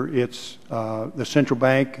 whether it's the central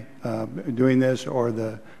bank doing this or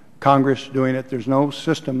the Congress doing it. There's no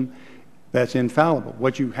system that's infallible.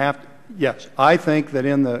 What you have to, yes, I think that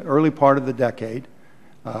in the early part of the decade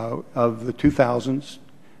of the 2000s,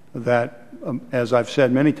 that, as I've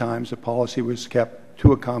said many times, the policy was kept too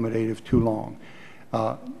accommodative too long.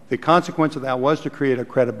 The consequence of that was to create a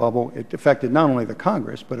credit bubble. It affected not only the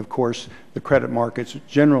Congress, but of course the credit markets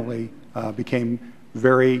generally became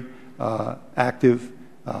very active.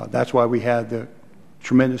 That's why we had the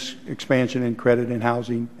tremendous expansion in credit and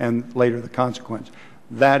housing and later the consequence.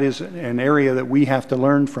 That is an area that we have to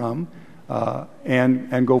learn from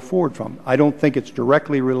and go forward from. I don't think it's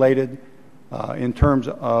directly related in terms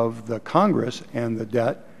of the Congress and the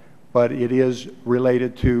debt, but it is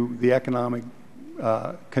related to the economic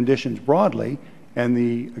conditions broadly and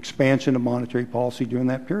the expansion of monetary policy during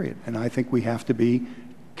that period. And I think we have to be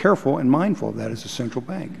careful and mindful of that as a central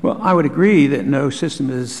bank. Well, I would agree that no system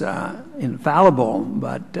is infallible,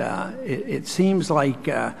 but it seems like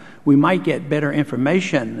we might get better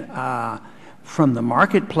information from the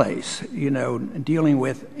marketplace, dealing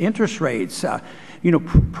with interest rates.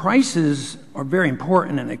 Prices are very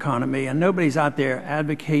important in an economy, and nobody's out there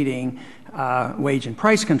advocating wage and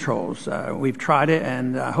price controls. We've tried it,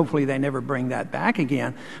 and hopefully they never bring that back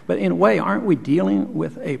again. But in a way, aren't we dealing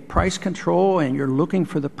with a price control, and you're looking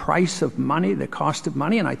for the price of money, the cost of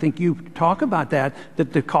money? And I think you talk about that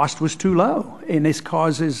the cost was too low, and this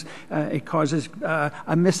causes a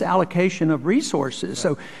misallocation of resources.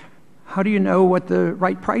 So how do you know what the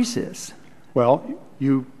right price is? Well,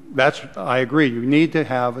 I agree. You need to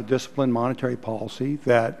have a disciplined monetary policy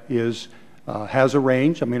that has a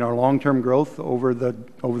range. I mean, our long-term growth over the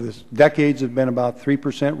decades have been about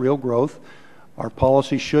 3% real growth. Our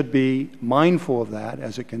policy should be mindful of that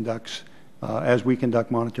as we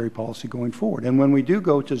conduct monetary policy going forward. And when we do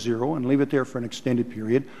go to zero and leave it there for an extended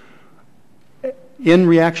period, in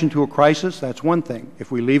reaction to a crisis, that's one thing.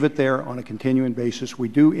 If we leave it there on a continuing basis, we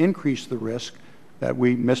do increase the risk that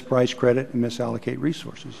we misprice credit and misallocate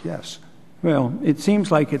resources, yes. Well, it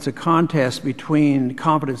seems like it's a contest between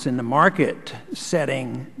confidence in the market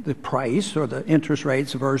setting the price or the interest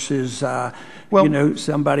rates versus,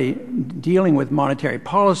 somebody dealing with monetary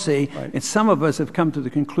policy. Right. And some of us have come to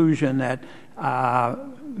the conclusion that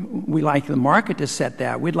we like the market to set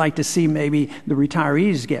that. We'd like to see maybe the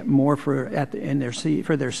retirees get more for their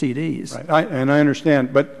CDs. Right. I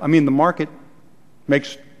understand, but I mean the market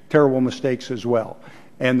makes terrible mistakes as well,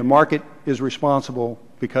 and the market is responsible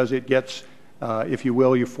because it gets, if you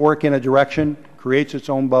will, euphoric in a direction, creates its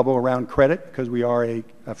own bubble around credit because we are a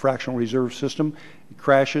fractional reserve system. It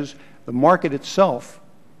crashes. The market itself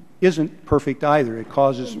isn't perfect either. It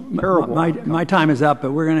causes terrible. My time is up,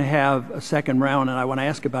 but we're going to have a second round, and I want to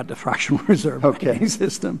ask about the fractional reserve banking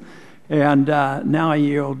system. And now I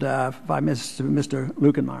yield 5 minutes to Mr.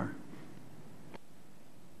 Lukenmeyer.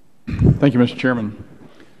 Thank you, Mr. Chairman.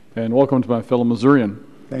 And welcome to my fellow Missourian.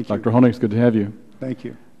 Thank you. Dr. Hoenig, it's good to have you. Thank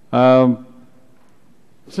you.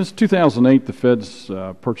 Since 2008, the Fed's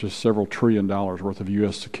purchased several $1 trillion worth of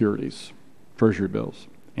U.S. securities, Treasury bills.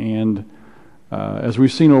 And as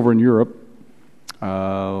we've seen over in Europe,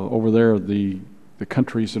 over there, the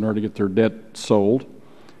countries, in order to get their debt sold,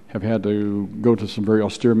 have had to go to some very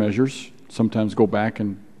austere measures, sometimes go back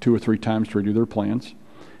and 2 or 3 times to redo their plans.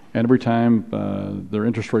 And every time their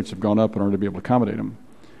interest rates have gone up in order to be able to accommodate them.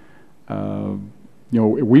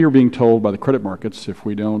 We are being told by the credit markets if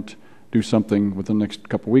we don't do something within the next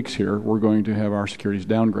couple of weeks here, we're going to have our securities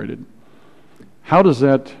downgraded. How does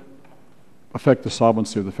that affect the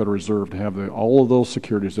solvency of the Federal Reserve to have all of those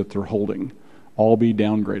securities that they're holding all be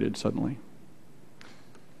downgraded suddenly?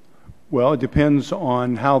 Well, it depends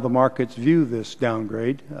on how the markets view this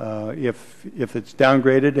downgrade. If it's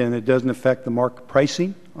downgraded and it doesn't affect the market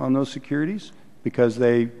pricing on those securities because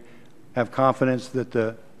they have confidence that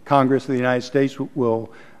the Congress of the United States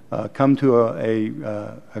will come to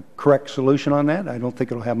a correct solution on that, I don't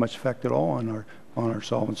think it'll have much effect at all on our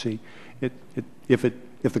solvency.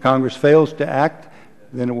 If the Congress fails to act,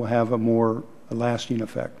 then it will have a more lasting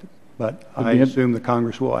effect. But I assume the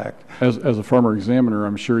Congress will act. As a former examiner,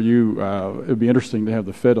 I'm sure it'd be interesting to have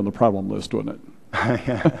the Fed on the problem list, wouldn't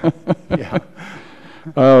it? Yeah.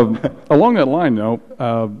 Along that line, though,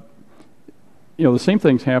 the same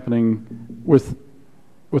thing's happening with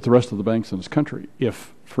the rest of the banks in this country.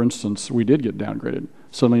 If, for instance, we did get downgraded,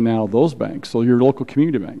 suddenly now those banks, so your local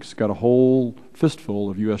community banks, got a whole fistful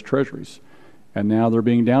of U.S. Treasuries, and now they're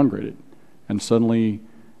being downgraded. And suddenly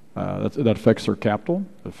that affects their capital,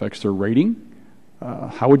 it affects their rating,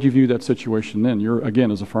 How would you view that situation then? You're,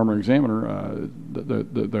 again, as a farmer examiner,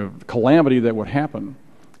 the calamity that would happen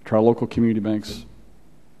to our local community banks.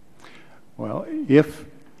 Well, if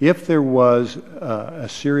there was a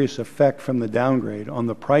serious effect from the downgrade on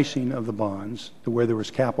the pricing of the bonds to where there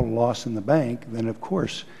was capital loss in the bank, then of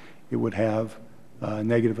course it would have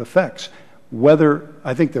negative effects.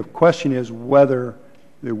 I think the question is whether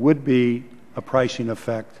there would be a pricing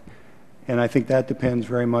effect, and I think that depends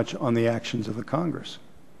very much on the actions of the Congress.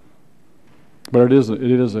 But it is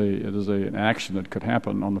an action that could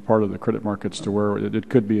happen on the part of the credit markets to where it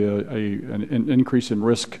could be an increase in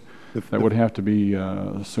risk that would have to be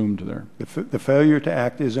assumed there. The failure to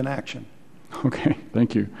act is an action. Okay,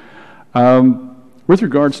 thank you. With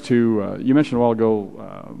regards to, you mentioned a while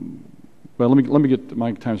ago, well, let me get,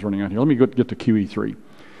 my time's running out here. Let me get to QE3.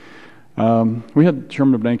 We had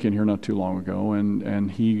Chairman Bernanke in here not too long ago, and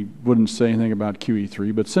he wouldn't say anything about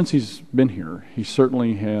QE3, but since he's been here, he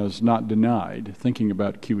certainly has not denied thinking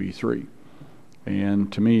about QE3.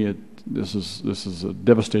 And to me, this is a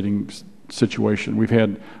devastating situation. We've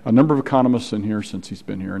had a number of economists in here since he's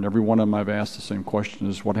been here, and every one of them I've asked the same question: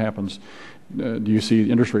 is what happens? Do you see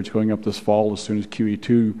interest rates going up this fall as soon as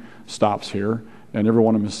QE2 stops here? And every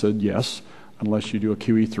one of them has said yes, unless you do a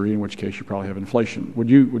QE3, in which case you probably have inflation. Would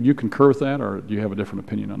you concur with that, or do you have a different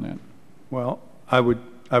opinion on that? Well,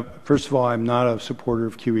 first of all, I'm not a supporter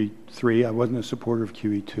of QE3. I wasn't a supporter of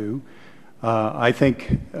QE2. I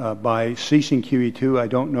think by ceasing QE2, I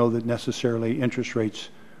don't know that necessarily interest rates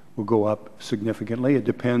will go up significantly. It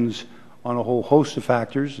depends on a whole host of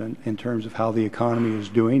factors in terms of how the economy is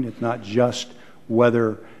doing. It's not just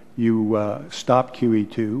whether you stop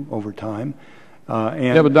QE2 over time.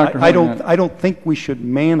 And but Dr. I don't think we should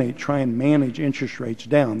try and manage interest rates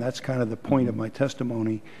down. That's kind of the point of my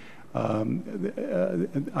testimony.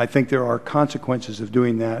 I think there are consequences of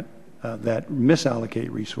doing that that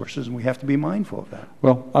misallocate resources, and we have to be mindful of that.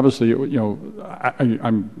 Well, obviously,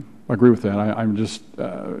 I agree with that. I'm just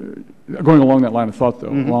going along that line of thought, though.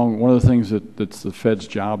 Mm-hmm. One of the things that's the Fed's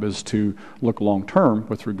job is to look long term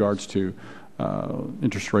with regards to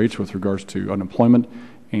interest rates, with regards to unemployment,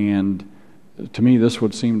 and to me, this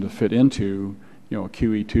would seem to fit into,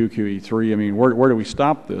 QE2, QE3. I mean, where do we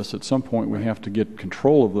stop this? At some point, we have to get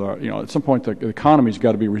control of at some point, the economy's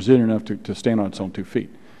got to be resilient enough to stand on its own 2 feet.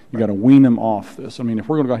 You got to wean them off this. I mean, if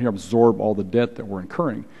we're going to go out here and absorb all the debt that we're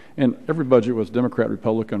incurring, and every budget was Democrat,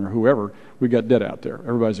 Republican, or whoever, we got debt out there.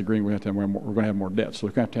 Everybody's agreeing we're going to have more debt. So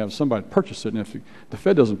we're going to have somebody purchase it, and if the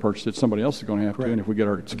Fed doesn't purchase it, somebody else is going to have to. And if we get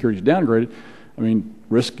our securities downgraded, I mean,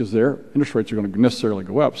 risk is there. Interest rates are going to necessarily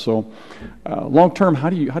go up. So, long term, how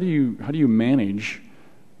do you manage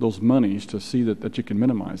those monies to see that you can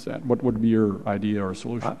minimize that? What would be your idea or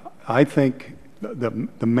solution? I think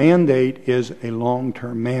the mandate is a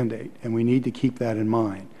long-term mandate, and we need to keep that in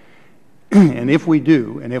mind. And if we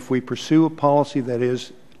do, and if we pursue a policy that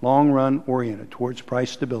is long-run oriented towards price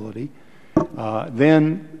stability,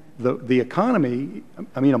 then the economy,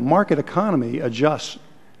 a market economy adjusts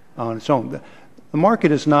on its own. The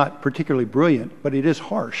market is not particularly brilliant, but it is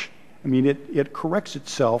harsh. I mean, it corrects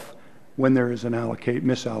itself when there is an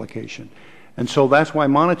misallocation. And so that's why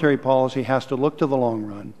monetary policy has to look to the long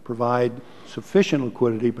run, provide sufficient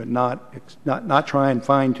liquidity, but not try and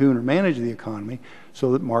fine-tune or manage the economy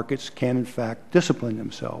so that markets can, in fact, discipline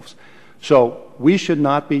themselves. So we should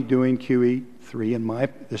not be doing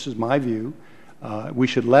QE3, this is my view. We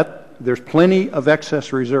should there's plenty of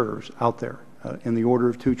excess reserves out there in the order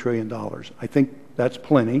of $2 trillion. I think that's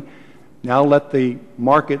plenty. Now let the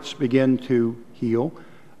markets begin to heal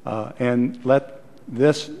and let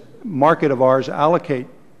this market of ours allocate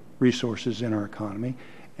resources in our economy,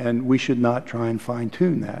 and we should not try and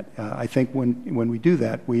fine-tune that. I think when we do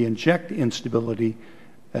that, we inject instability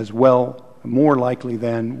as well, more likely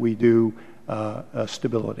than we do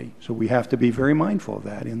stability. So we have to be very mindful of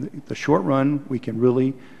that. In the short run, we can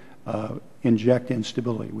really inject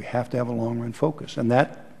instability. We have to have a long-run focus, and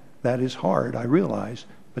that is hard, I realize,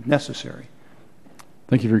 but necessary.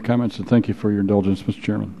 Thank you for your comments, and thank you for your indulgence, Mr.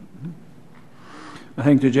 Chairman. I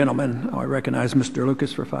thank the gentleman. I recognize Mr.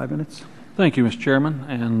 Lucas for 5 minutes. Thank you, Mr. Chairman.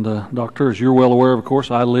 And Doctor, as you're well aware, of course,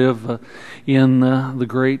 I live in the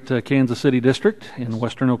great Kansas City district in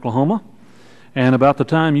western Oklahoma. And about the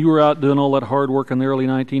time you were out doing all that hard work in the early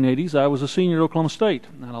 1980s, I was a senior at Oklahoma State.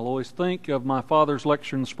 And I'll always think of my father's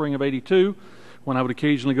lecture in the spring of '82 when I would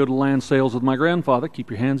occasionally go to land sales with my grandfather: keep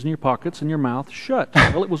your hands in your pockets and your mouth shut.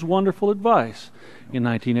 Well, it was wonderful advice in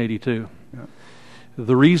 1982. Yeah.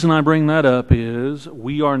 The reason I bring that up is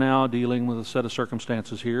we are now dealing with a set of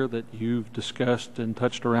circumstances here that you've discussed and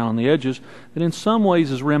touched around on the edges that in some ways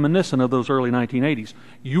is reminiscent of those early 1980s.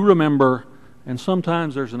 You remember And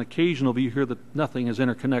sometimes there's an occasional view here that nothing is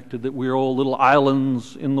interconnected, that we're all little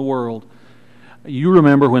islands in the world. You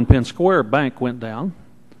remember when Penn Square Bank went down,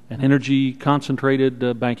 an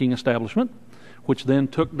energy-concentrated banking establishment, which then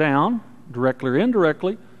took down, directly or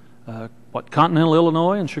indirectly, Continental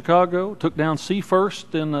Illinois and Chicago, took down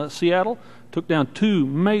Seafirst in Seattle, took down two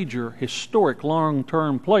major historic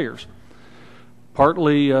long-term players.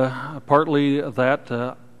 Partly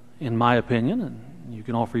that, in my opinion, and you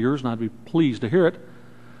can offer yours and I'd be pleased to hear it,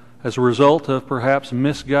 as a result of perhaps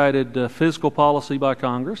misguided fiscal policy by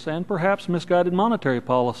Congress and perhaps misguided monetary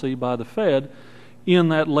policy by the Fed in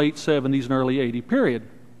that late 70s and early 80 period.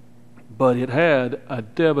 But it had a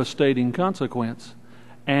devastating consequence.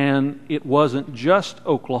 And it wasn't just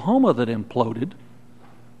Oklahoma that imploded.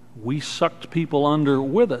 We sucked people under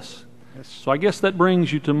with us. Yes. So I guess that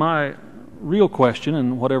brings you to my real question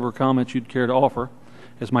and whatever comments you'd care to offer.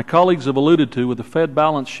 As my colleagues have alluded to, with the Fed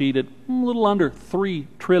balance sheet at a little under $3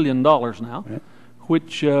 trillion now, yeah,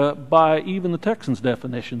 which by even the Texans'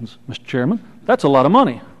 definitions, Mr. Chairman, that's a lot of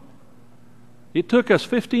money. It took us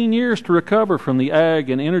 15 years to recover from the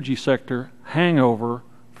ag and energy sector hangover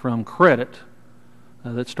from credit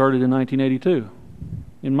that started in 1982.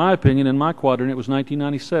 In my opinion, in my quadrant, it was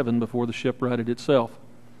 1997 before the ship righted itself.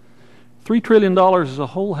 $3 trillion is a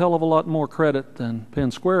whole hell of a lot more credit than Penn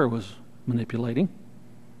Square was manipulating.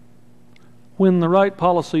 When the right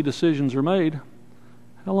policy decisions are made,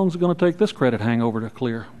 how long is it going to take this credit hangover to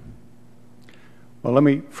clear? Well, let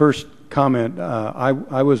me first comment.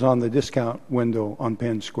 I was on the discount window on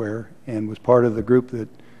Penn Square and was part of the group that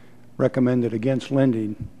recommended against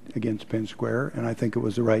lending against Penn Square, and I think it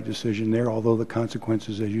was the right decision there, although the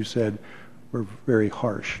consequences, as you said, were very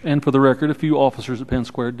harsh. And for the record, a few officers at Penn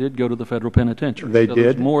Square did go to the federal penitentiary. They so did.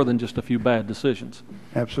 There's more than just a few bad decisions.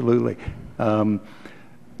 Absolutely.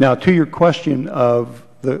 Now, to your question of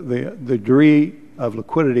the degree of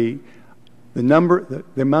liquidity, the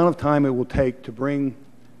amount of time it will take to bring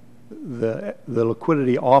the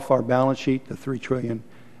liquidity off our balance sheet, the $3 trillion,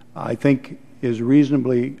 I think is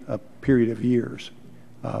reasonably a period of years.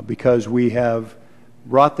 Because we have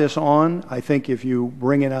brought this on. I think if you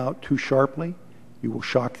bring it out too sharply, you will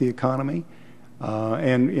shock the economy.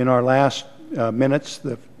 And in our last minutes,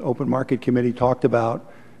 the Open Market Committee talked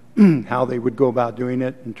about how they would go about doing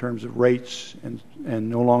it in terms of rates and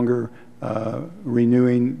no longer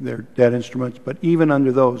renewing their debt instruments. But even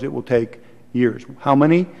under those, it will take years. How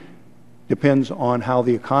many? Depends on how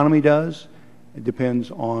the economy does. It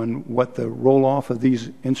depends on what the roll-off of these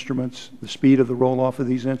instruments, the speed of the roll-off of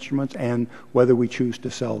these instruments, and whether we choose to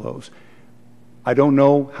sell those. I don't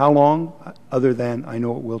know how long, other than I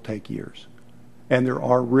know it will take years. And there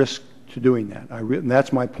are risks to doing that. And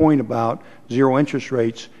that's my point about zero interest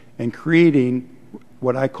rates and creating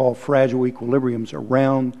what I call fragile equilibriums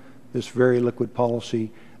around this very liquid policy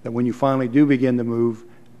that when you finally do begin to move,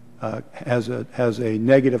 has a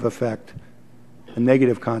negative effect, a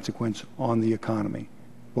negative consequence on the economy,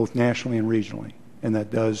 both nationally and regionally, and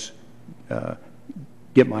that does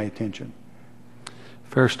get my attention.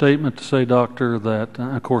 Fair statement to say, Doctor, that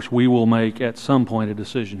of course we will make at some point a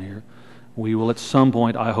decision here. We will at some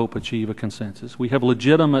point, I hope, achieve a consensus. We have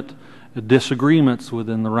legitimate disagreements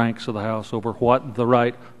within the ranks of the House over what the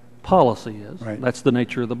right policy is. Right. That's the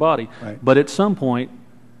nature of the body. Right. But at some point,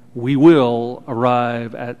 we will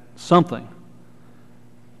arrive at something.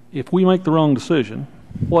 If we make the wrong decision,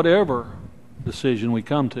 whatever decision we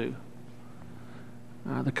come to,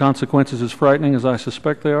 the consequences as frightening as I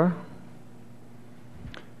suspect they are.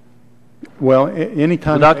 Well,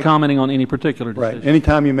 anytime without commenting on any particular decision. Right.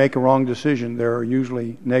 Anytime you make a wrong decision, there are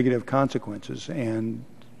usually negative consequences, and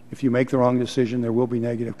if you make the wrong decision, there will be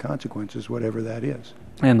negative consequences, whatever that is.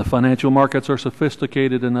 And the financial markets are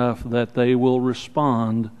sophisticated enough that they will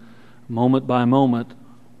respond moment by moment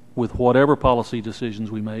with whatever policy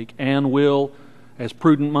decisions we make, and will, as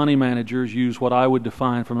prudent money managers, use what I would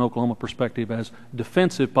define from an Oklahoma perspective as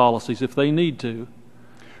defensive policies if they need to,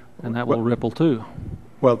 and that will ripple too.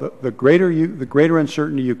 Well, the greater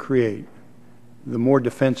uncertainty you create, the more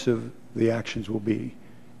defensive the actions will be.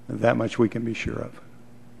 That much we can be sure of.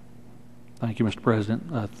 Thank you, Mr.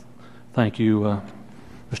 President. Thank you,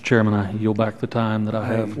 Mr. Chairman. I yield back the time that I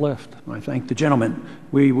have left. I thank the gentleman.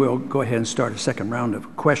 We will go ahead and start a second round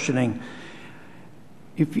of questioning.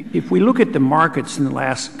 If we look at the markets in the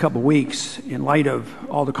last couple of weeks, in light of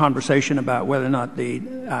all the conversation about whether or not the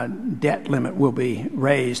debt limit will be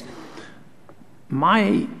raised,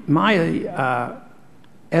 my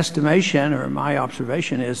estimation or my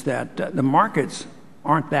observation is that the markets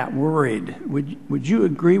aren't that worried. Would you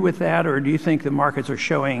agree with that, or do you think the markets are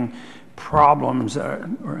showing problems,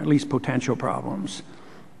 or at least potential problems?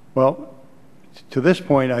 Well, to this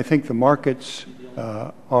point, I think the markets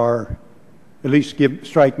are, at least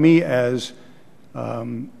strike me as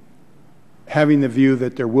having the view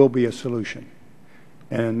that there will be a solution.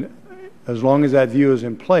 And as long as that view is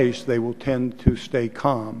in place, they will tend to stay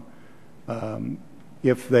calm.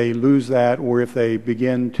 If they lose that, or if they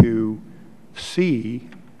begin to see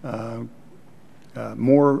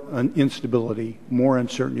more instability, more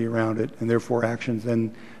uncertainty around it, and therefore actions,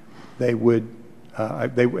 then they would,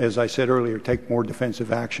 as I said earlier, take more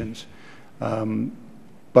defensive actions.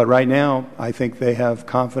 But right now, I think they have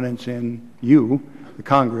confidence in you, the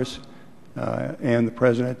Congress, and the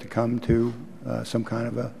President to come to some kind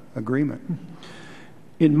of a agreement.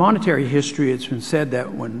 In monetary history, it's been said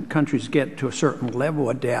that when countries get to a certain level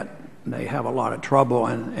of debt, they have a lot of trouble,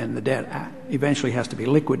 and the debt eventually has to be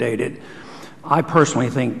liquidated. I personally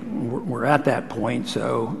think we're at that point,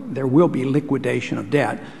 so there will be liquidation of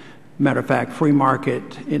debt. Matter of fact, free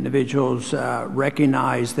market individuals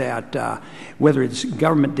recognize that whether it's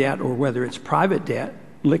government debt or whether it's private debt,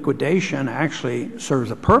 liquidation actually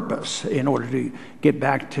serves a purpose in order to get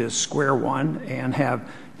back to square one and have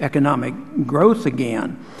economic growth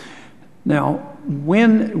again. Now,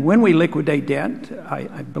 when we liquidate debt,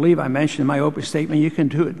 I believe I mentioned in my opening statement, you can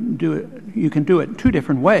do it two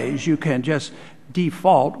different ways. You can just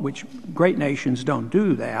default, which great nations don't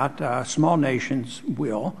do that. Small nations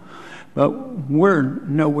will. But we're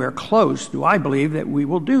nowhere close, do I believe, that we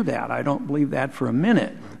will do that. I don't believe that for a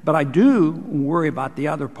minute. But I do worry about the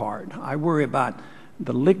other part. I worry about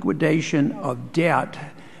the liquidation of debt,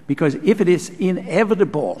 because if it is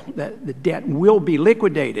inevitable that the debt will be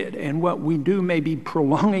liquidated, and what we do may be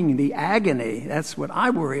prolonging the agony, that's what I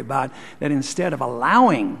worry about, that instead of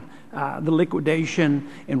allowing the liquidation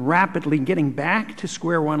and rapidly getting back to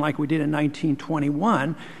square one like we did in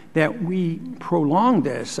 1921, that we prolong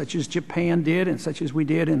this, such as Japan did and such as we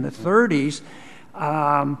did in the 30s.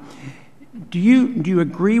 Do you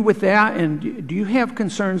agree with that? And do you have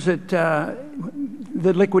concerns that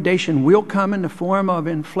the liquidation will come in the form of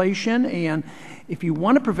inflation? And if you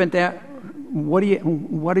want to prevent that, what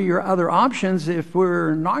are your other options if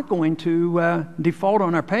we're not going to default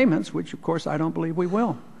on our payments, which of course I don't believe we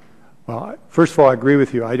will? Well, first of all, I agree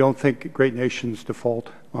with you. I don't think great nations default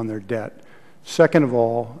on their debt. Second of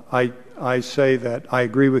all, I say that I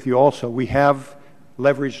agree with you also. We have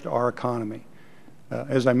leveraged our economy.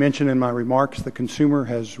 As I mentioned in my remarks, the consumer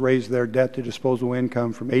has raised their debt to disposable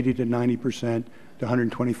income from 80 to 90% to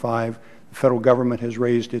 125. The federal government has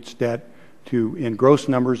raised its debt to, in gross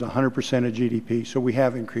numbers, 100% of GDP. So we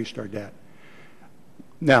have increased our debt.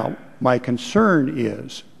 Now, my concern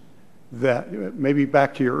is that, maybe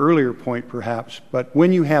back to your earlier point perhaps, but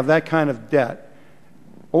when you have that kind of debt,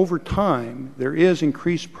 over time, there is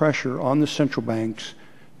increased pressure on the central banks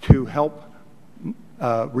to help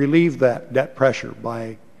relieve that debt pressure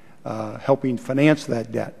by helping finance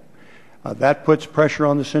that debt. That puts pressure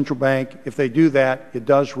on the central bank. If they do that, it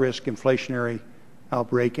does risk inflationary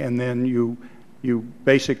outbreak, and then you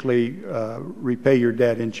basically repay your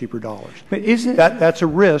debt in cheaper dollars. But isn't that's a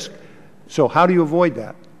risk? So how do you avoid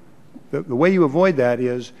that? The way you avoid that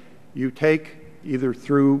is you take, either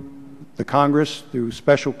through the Congress, through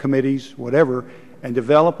special committees, whatever, and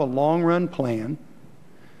develop a long-run plan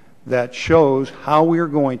that shows how we are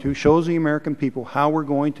going to, shows the American people how we're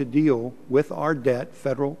going to deal with our debt,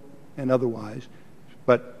 federal and otherwise,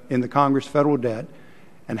 but in the Congress, federal debt,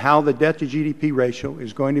 and how the debt to GDP ratio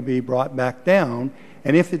is going to be brought back down.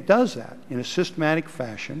 And if it does that in a systematic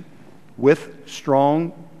fashion with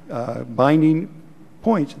strong binding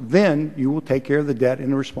points, then you will take care of the debt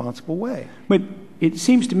in a responsible way. But it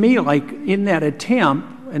seems to me like in that attempt,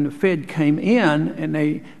 and the Fed came in and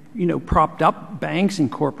they, propped up banks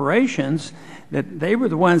and corporations, that they were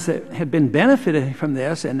the ones that had been benefiting from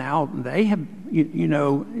this, and now they have,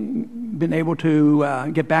 been able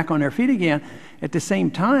to get back on their feet again. At the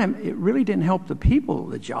same time, it really didn't help the people.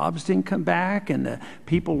 The jobs didn't come back, and the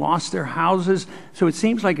people lost their houses. So it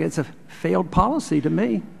seems like it's a failed policy to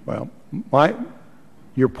me. Well,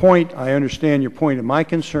 your point, I understand your point, and my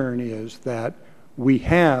concern is that we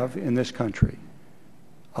have in this country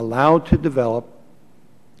allowed to develop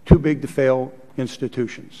too big to fail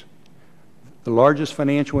institutions. The largest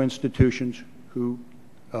financial institutions who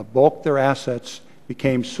bulked their assets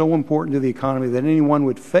became so important to the economy that any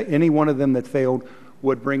one of them that failed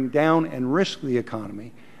would bring down and risk the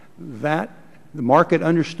economy. The market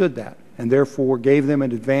understood that, and therefore gave them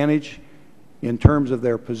an advantage in terms of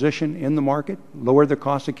their position in the market, lowered their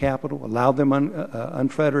cost of capital, allowed them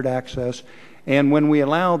unfettered access. And when we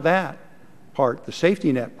allow that part, the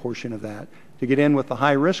safety net portion of that, to get in with the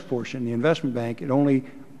high risk portion, the investment bank, it only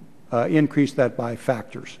increased that by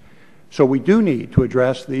factors. So we do need to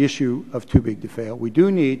address the issue of too big to fail. We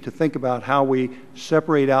do need to think about how we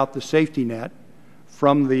separate out the safety net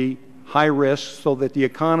from the high risk so that the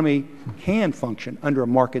economy can function under a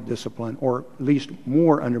market discipline, or at least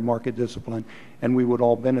more under market discipline, and we would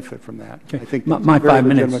all benefit from that. Okay. I think that's my a very 5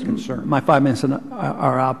 minutes, legitimate concern. My 5 minutes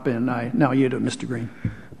are up, and now you do, Mr. Green.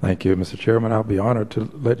 Thank you, Mr. Chairman. I'll be honored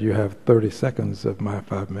to let you have 30 seconds of my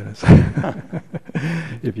 5 minutes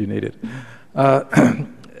if you need it.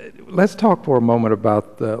 Let's talk for a moment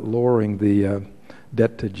about lowering the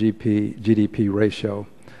debt to GDP ratio.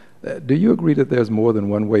 Do you agree that there's more than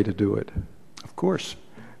one way to do it? Of course.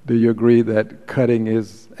 Do you agree that cutting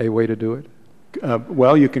is a way to do it?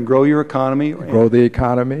 Well, you can grow your economy. Grow the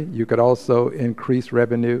economy. You could also increase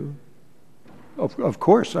revenue. Of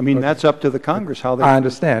course. I mean, okay. That's up to the Congress how they... I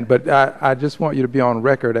understand, but I just want you to be on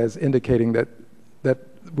record as indicating that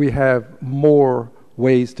we have more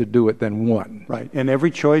ways to do it than one. Right, and every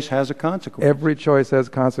choice has a consequence. Every choice has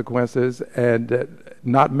consequences, and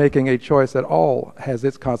not making a choice at all has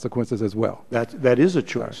its consequences as well. That is a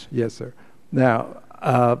choice. Yes, sir. Now,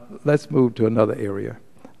 let's move to another area.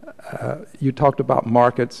 You talked about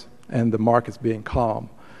markets and the markets being calm.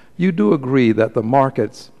 You do agree that the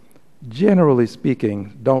markets, generally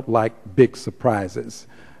speaking, don't like big surprises.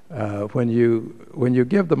 When you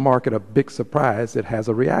give the market a big surprise, it has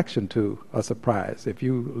a reaction to a surprise. If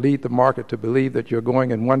you lead the market to believe that you're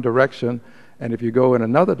going in one direction, and if you go in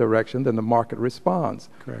another direction, then the market responds.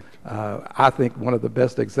 Correct. I think one of the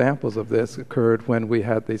best examples of this occurred when we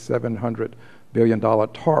had the $700 billion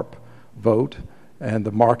TARP vote, and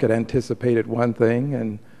the market anticipated one thing,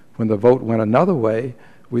 and when the vote went another way,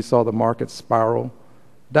 we saw the market spiral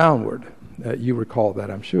downward. You recall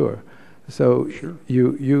that, I'm sure. So sure.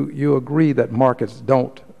 You agree that markets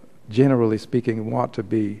don't, generally speaking, want to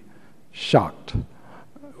be shocked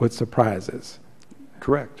with surprises.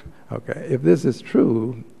 Correct. Okay. If this is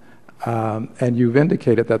true, and you've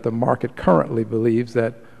indicated that the market currently believes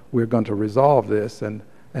that we're going to resolve this, and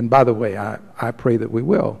by the way, I pray that we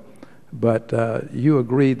will, but you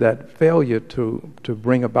agree that failure to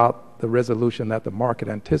bring about the resolution that the market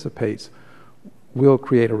anticipates will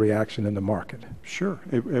create a reaction in the market. Sure,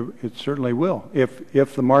 it certainly will.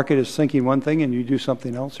 If the market is thinking one thing and you do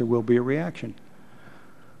something else, there will be a reaction.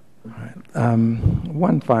 All right.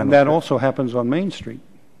 One final. And that also happens on Main Street.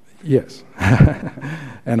 Yes,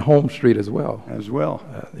 and Home Street as well. As well.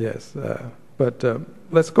 Yes, but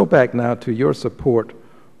let's go back now to your support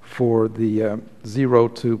for the 0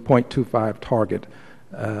 to 0.25 target.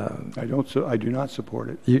 I do not support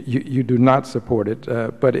it. You do not support it,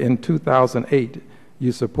 but in 2008,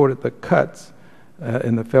 you supported the cuts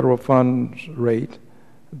in the federal funds rate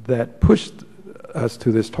that pushed us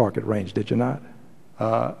to this target range, did you not?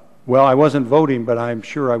 Well, I wasn't voting, but I'm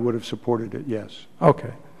sure I would have supported it, yes.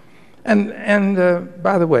 Okay. And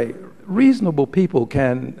by the way, reasonable people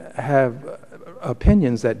can have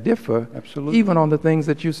opinions that differ. Absolutely. Even on the things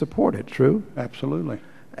that you supported, true? Absolutely.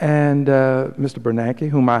 And Mr. Bernanke,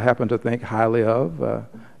 whom I happen to think highly of,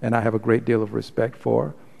 and I have a great deal of respect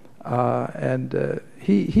for, and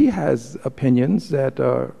he has opinions that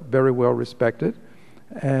are very well respected,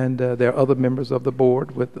 and there are other members of the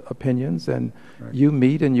board with opinions, and right. You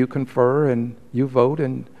meet and you confer and you vote,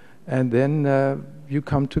 and then you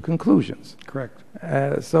come to conclusions. Correct.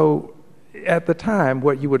 So at the time,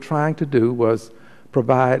 what you were trying to do was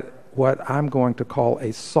provide what I'm going to call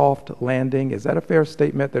a soft landing. Is that a fair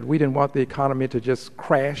statement, that we didn't want the economy to just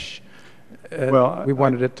crash? Well, we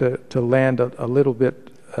wanted it to land a little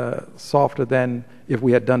bit softer than if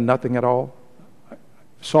we had done nothing at all?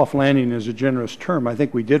 Soft landing is a generous term. I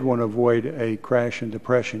think we did want to avoid a crash and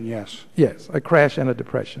depression, yes. Yes, a crash and a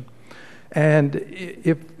depression. And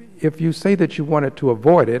if you say that you wanted to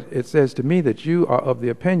avoid it, it says to me that you are of the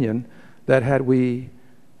opinion that had we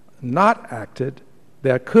not acted,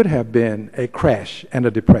 there could have been a crash and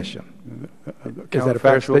a depression. Is that a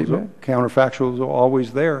fair statement? Counterfactuals are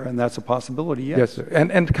always there, and that's a possibility, yes. Yes, sir.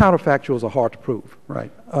 And counterfactuals are hard to prove.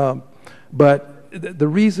 Right. But the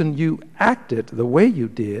reason you acted the way you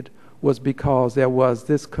did was because there was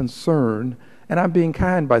this concern, and I'm being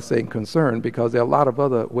kind by saying concern because there are a lot of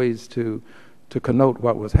other ways to connote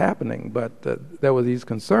what was happening, but there were these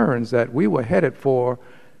concerns that we were headed for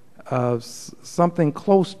something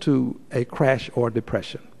close to a crash or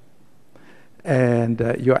depression. And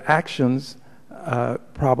your actions,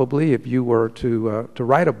 probably, if you were to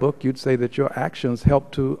write a book, you'd say that your actions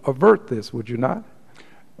helped to avert this, would you not?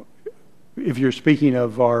 If you're speaking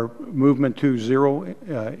of our movement to zero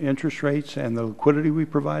interest rates and the liquidity we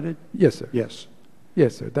provided? Yes, sir. Yes.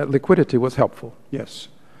 Yes, sir. That liquidity was helpful. Yes.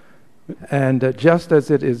 And just as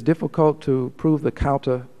it is difficult to prove the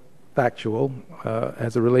factual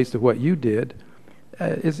as it relates to what you did,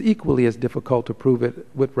 it's equally as difficult to prove it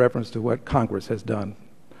with reference to what Congress has done.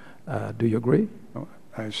 Do you agree?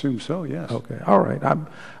 I assume so, yes. Okay, all right.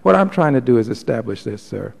 What I'm trying to do is establish this,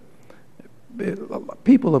 sir.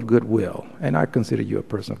 People of goodwill, and I consider you a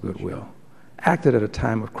person of goodwill, acted at a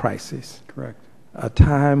time of crisis. Correct. A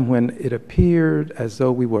time when it appeared as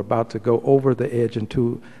though we were about to go over the edge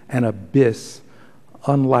into an abyss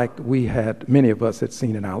unlike many of us had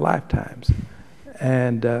seen in our lifetimes.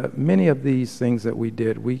 And many of these things that we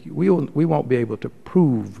did, we won't be able to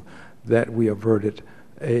prove that we averted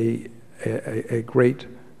a great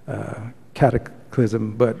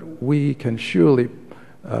cataclysm, but we can surely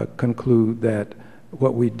conclude that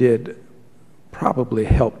what we did probably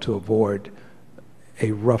helped to avoid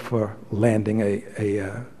a rougher landing,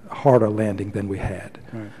 a harder landing than we had.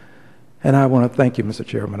 Right. And I want to thank you, Mr.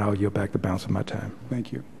 Chairman. I'll yield back the balance of my time.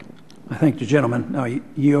 Thank you. I thank the gentleman. Now I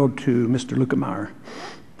yield to Mr. Lukemeyer.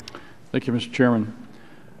 Thank you, Mr. Chairman.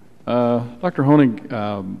 Dr. Hoenig,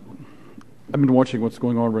 I've been watching what's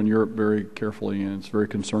going on over in Europe very carefully, and it's very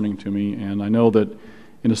concerning to me. And I know that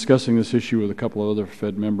in discussing this issue with a couple of other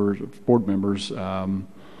Fed members, board members,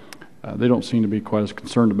 they don't seem to be quite as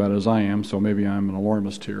concerned about it as I am, so maybe I'm an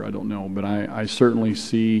alarmist here, I don't know. But I certainly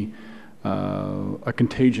see a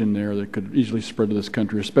contagion there that could easily spread to this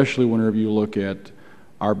country, especially whenever you look at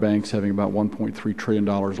our banks having about $1.3 trillion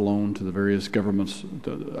loaned to the various governments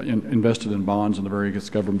invested in bonds in the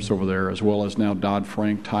various governments over there, as well as now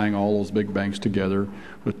Dodd-Frank tying all those big banks together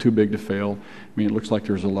with too big to fail. I mean, it looks like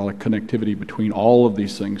there's a lot of connectivity between all of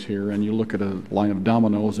these things here, and you look at a line of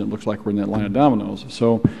dominoes, and it looks like we're in that line of dominoes.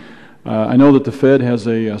 So I know that the Fed has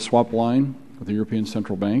a swap line with the European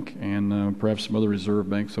Central Bank and perhaps some other reserve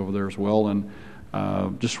banks over there as well, and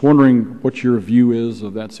just wondering what your view is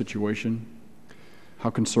of that situation. How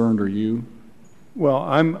concerned are you? Well,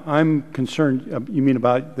 I'm concerned. You mean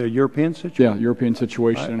about the European situation? Yeah, European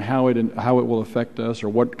situation and how it will affect us, or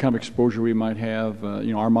what kind of exposure we might have.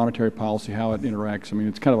 Our monetary policy, how it interacts. I mean,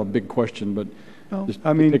 it's kind of a big question, but just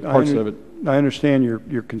take parts of it. I understand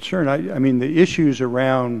your concern. I mean, the issues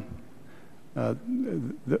around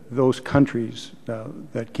those countries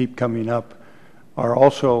that keep coming up are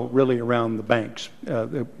also really around the banks,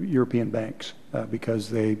 the European banks, because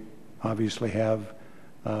they obviously have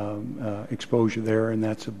exposure there, and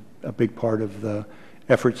that's a big part of the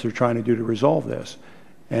efforts they're trying to do to resolve this.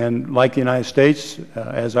 And like the United States,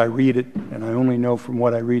 as I read it, and I only know from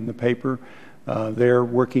what I read in the paper, they're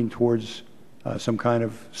working towards some kind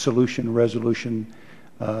of solution, resolution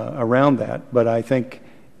around that. But I think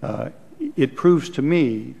it proves to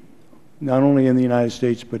me, not only in the United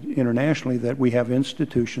States but internationally, that we have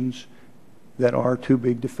institutions that are too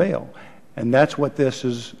big to fail. And that's what this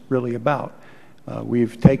is really about.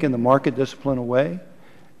 We've taken the market discipline away.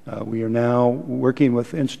 We are now working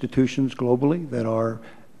with institutions globally that are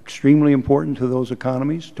extremely important to those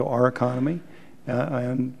economies, to our economy.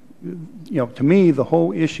 And to me, the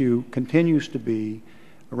whole issue continues to be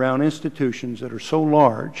around institutions that are so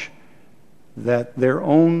large that their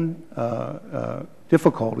own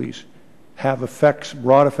difficulties have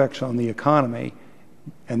broad effects on the economy,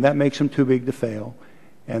 and that makes them too big to fail,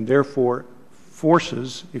 and therefore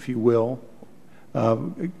forces, if you will,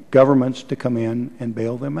 governments to come in and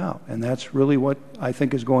bail them out. And that's really what I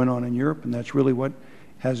think is going on in Europe, and that's really what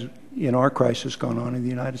has, in our crisis, gone on in the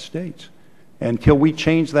United States. Until we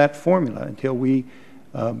change that formula, until we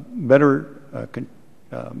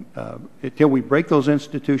until we break those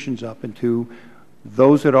institutions up into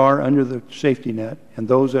those that are under the safety net and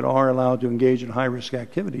those that are allowed to engage in high-risk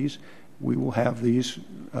activities, we will have these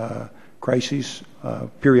crises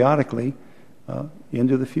periodically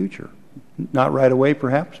into the future. Not right away,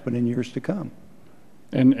 perhaps, but in years to come.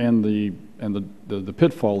 And the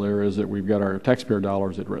pitfall there is that we've got our taxpayer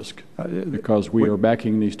dollars at risk because we are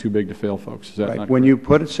backing these too big to fail folks. Is that right? Not when correct? you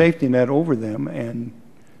put a safety net over them and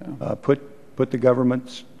put the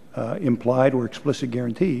government's implied or explicit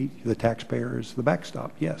guarantee, the taxpayer is the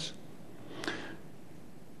backstop. Yes.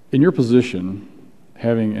 In your position,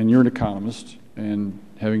 and you're an economist, and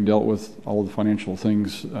having dealt with all of the financial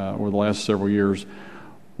things over the last several years,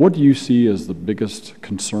 what do you see as the biggest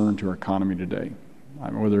concern to our economy today? I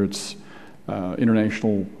mean, whether it's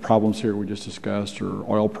international problems here we just discussed, or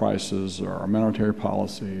oil prices, or our monetary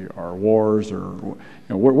policy, or wars, or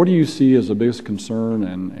what do you see as the biggest concern,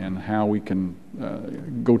 and how we can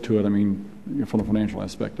go to it? I mean, from the financial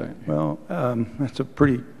aspect. Well, that's a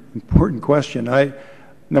pretty important question.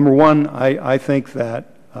 Number one, I think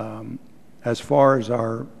that as far as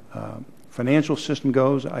our financial system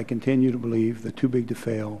goes, I continue to believe that too big to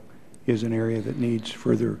fail is an area that needs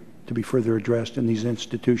further to be further addressed, and these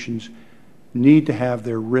institutions need to have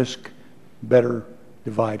their risk better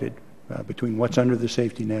divided between what's under the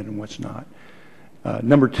safety net and what's not.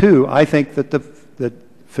 Number two, I think that the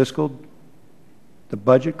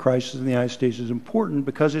budget crisis in the United States is important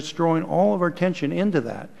because it's drawing all of our attention into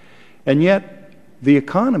that. And yet, the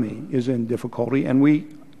economy is in difficulty, and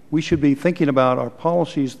we should be thinking about our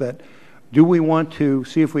policies that, do we want to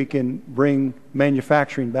see if we can bring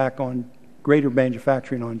manufacturing back on, greater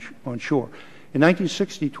manufacturing on shore? In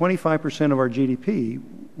 1960, 25% of our GDP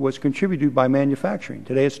was contributed by manufacturing.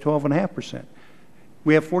 Today it's 12.5%.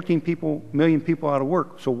 We have 14 million people out of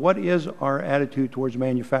work. So what is our attitude towards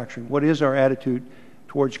manufacturing? What is our attitude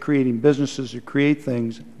towards creating businesses that create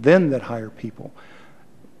things, then that hire people?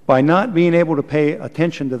 By not being able to pay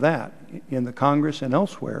attention to that in the Congress and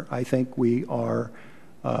elsewhere, I think we are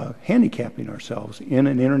handicapping ourselves in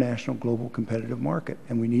an international global competitive market,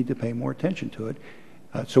 and we need to pay more attention to it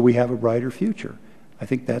so we have a brighter future. I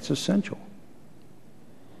think that's essential.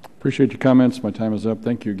 Appreciate your comments. My time is up.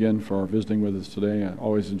 Thank you again for visiting with us today. I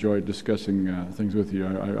always enjoyed discussing things with you.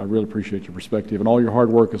 I really appreciate your perspective and all your hard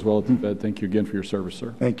work as well. Thank you again for your service,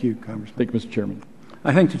 sir. Thank you, Congressman. Thank you, Mr. Chairman.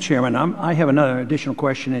 I thank the Chairman. I have another additional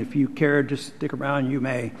question. If you care to stick around, you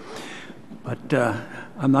may. But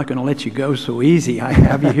I'm not going to let you go so easy. I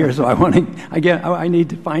have you here, so I need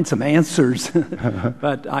to find some answers.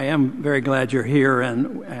 But I am very glad you're here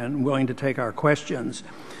and willing to take our questions.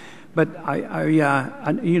 But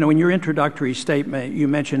you know, in your introductory statement, you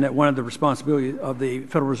mentioned that one of the responsibilities of the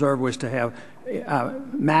Federal Reserve was to have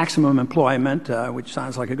maximum employment, which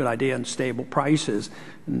sounds like a good idea, and stable prices.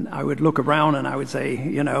 And I would look around and I would say,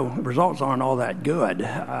 you know, results aren't all that good.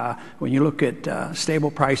 When you look at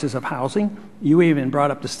stable prices of housing, you even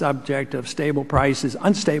brought up the subject of stable prices,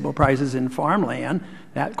 unstable prices in farmland.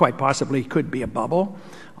 That quite possibly could be a bubble.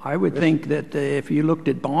 I would think that if you looked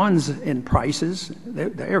at bonds in prices,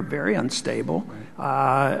 they're very unstable,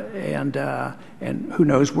 and who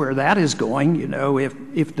knows where that is going. You know,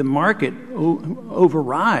 if the market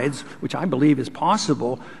overrides, which I believe is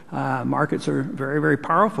possible, markets are very, very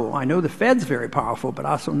powerful. I know the Fed's very powerful, but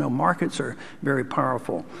I also know markets are very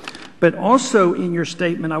powerful. But also in your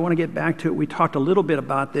statement, I want to get back to it. We talked a little bit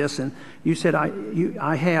about this, and you said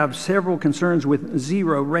I have several concerns with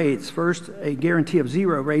zero rates. First, a guarantee of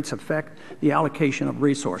zero rates affect the allocation of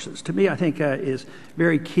resources. To me, I think is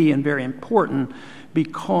very key and very important,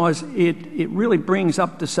 because it really brings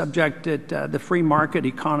up the subject that the free market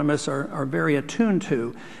economists are very attuned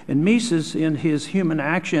to. And Mises, in his Human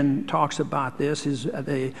Action, talks about this,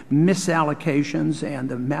 the misallocations and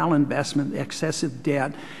the malinvestment, excessive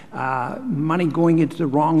debt, money going into the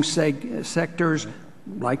wrong sectors,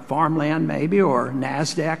 like farmland maybe, or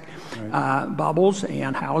NASDAQ bubbles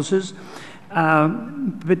and houses.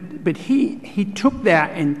 But he took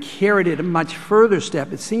that and carried it a much further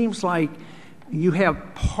step. It seems like you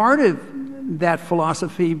have part of that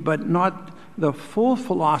philosophy, but not the full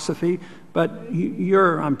philosophy. But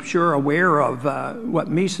you're, I'm sure, aware of what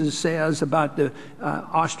Mises says about the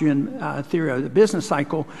Austrian theory of the business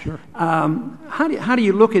cycle. Sure. How do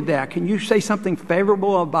you look at that? Can you say something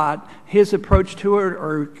favorable about his approach to it,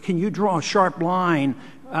 or can you draw a sharp line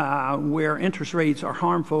where interest rates are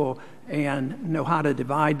harmful and know how to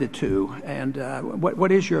divide the two? And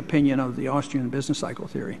what is your opinion of the Austrian business cycle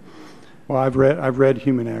theory? Well, I've read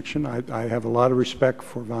Human Action. I have a lot of respect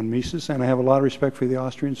for von Mises, and I have a lot of respect for the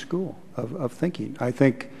Austrian school of thinking. I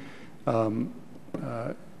think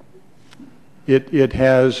it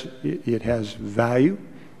has value.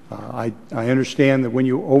 I understand that when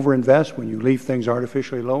you overinvest, when you leave things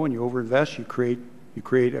artificially low and you overinvest, you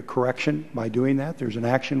create a correction by doing that. There's an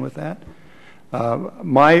action with that.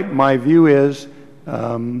 My view is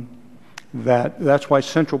that's why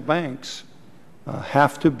central banks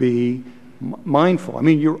have to be mindful. I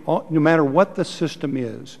mean, no matter what the system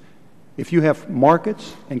is, if you have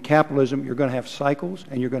markets and capitalism, you're going to have cycles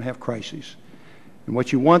and you're going to have crises. And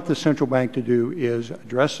what you want the central bank to do is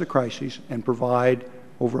address the crises and provide,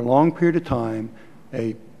 over a long period of time,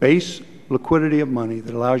 a base liquidity of money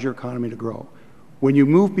that allows your economy to grow. When you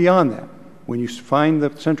move beyond that, when you find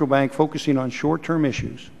the central bank focusing on short-term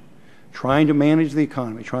issues, trying to manage the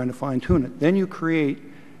economy, trying to fine-tune it, then you create,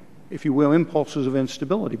 if you will, impulses of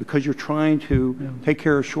instability, because you're trying to take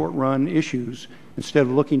care of short-run issues instead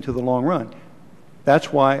of looking to the long run.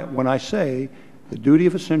 That's why when I say the duty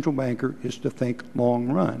of a central banker is to think long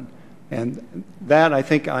run. And that, I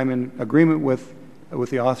think I'm in agreement with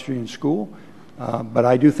the Austrian school, but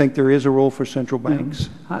I do think there is a role for central banks,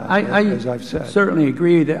 as I've said. I certainly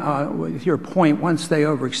agree with your point. Once they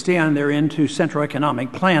overextend, they're into central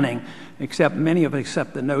economic planning, except many of us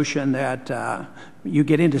accept the notion that you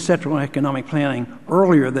get into central economic planning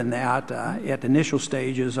earlier than that, at the initial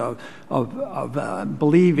stages of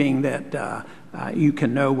believing that you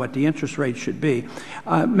can know what the interest rate should be.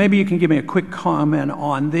 Maybe you can give me a quick comment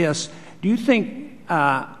on this. Do you think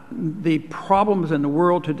the problems in the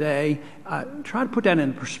world today, try to put that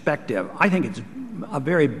in perspective. I think it's a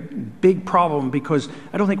very big problem because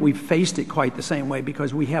I don't think we've faced it quite the same way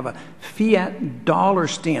because we have a fiat dollar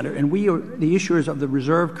standard and we are the issuers of the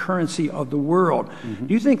reserve currency of the world. Mm-hmm.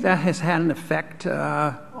 Do you think that has had an effect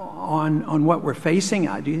on what we're facing?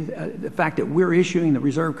 The fact that we're issuing the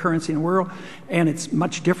reserve currency in the world and it's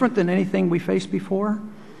much different than anything we faced before?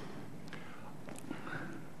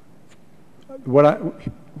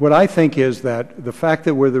 What I think is that the fact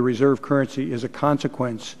that we're the reserve currency is a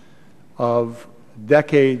consequence of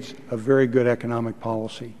decades of very good economic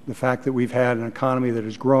policy. The fact that we've had an economy that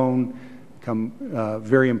has grown, become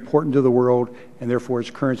very important to the world, and therefore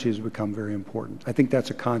its currency has become very important. I think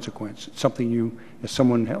that's a consequence. It's something you, as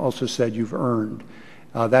someone else has said, you've earned.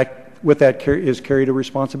 With that is carried a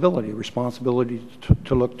responsibility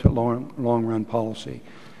to look to long-run policy.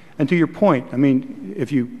 And to your point, I mean,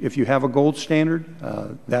 if you have a gold standard,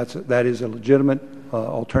 that is a legitimate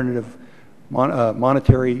alternative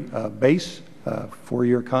monetary base for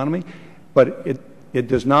your economy, but it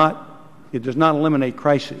does not eliminate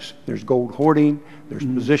crisis. There's gold hoarding, there's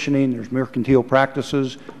positioning, there's mercantile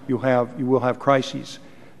practices. You will have crises.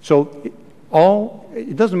 So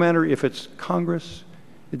it doesn't matter if it's Congress,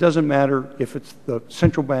 it doesn't matter if it's the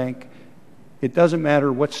central bank. It doesn't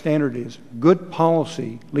matter what standard it is. Good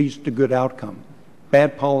policy leads to good outcome.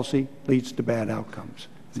 Bad policy leads to bad outcomes.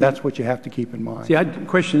 That's what you have to keep in mind. See, I'd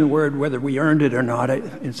question the word whether we earned it or not.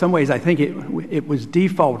 In some ways, I think it was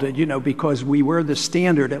defaulted, because we were the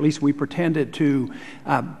standard. At least we pretended to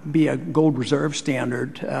be a gold reserve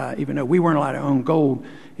standard, even though we weren't allowed to own gold.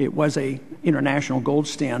 It was a international gold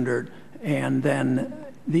standard, and then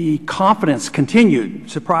the confidence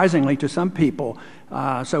continued, surprisingly to some people.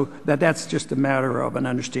 So that's just a matter of an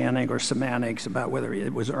understanding or semantics about whether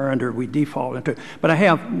it was earned or we defaulted to. But I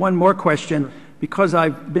have one more question. Because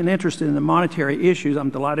I've been interested in the monetary issues, I'm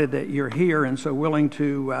delighted that you're here and so willing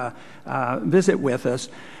to visit with us.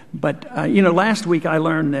 But, last week I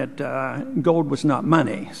learned that gold was not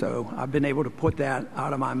money. So I've been able to put that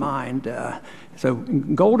out of my mind. So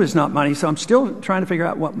gold is not money. So I'm still trying to figure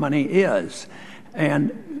out what money is.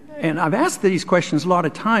 And I've asked these questions a lot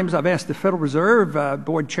of times. I've asked the Federal Reserve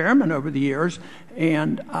Board chairman over the years,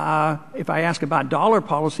 and if I ask about dollar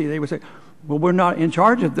policy, they would say, well, we're not in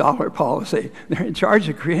charge of dollar policy. They're in charge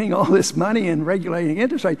of creating all this money and regulating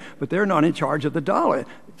interest rates, but they're not in charge of the dollar.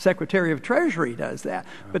 Secretary of Treasury does that.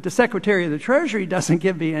 But the Secretary of the Treasury doesn't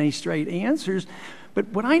give me any straight answers. But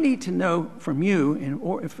what I need to know from you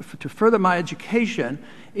to further my education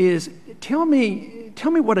is tell me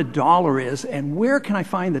what a dollar is and where can I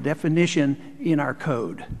find the definition in our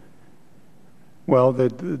code? Well, the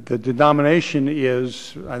denomination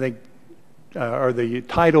is, I think, or the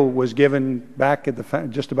title was given back at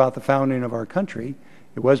just about the founding of our country.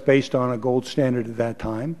 It was based on a gold standard at that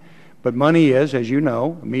time. But money is, as you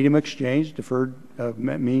know, a medium of exchange, deferred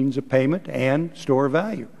means of payment, and store of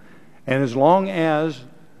value. And as long as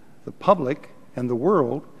the public and the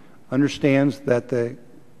world understands that the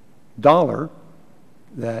dollar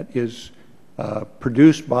that is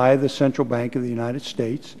produced by the Central Bank of the United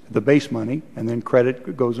States, the base money, and then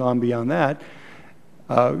credit goes on beyond that,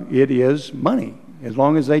 it is money. As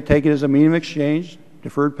long as they take it as a medium of exchange,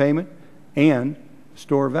 deferred payment, and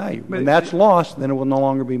store of value. When that's lost, then it will no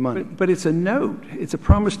longer be money. But it's a note. It's a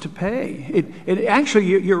promise to pay. It actually,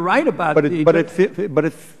 you're right about it. But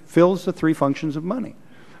it fills the three functions of money.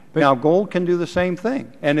 Now, gold can do the same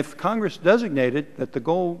thing. And if Congress designated that the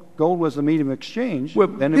gold was the medium of exchange,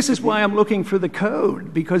 then this is why I'm looking for the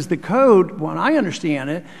code, because the code, when I understand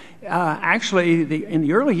it, actually, in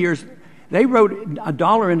the early years, they wrote a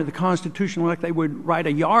dollar into the Constitution like they would write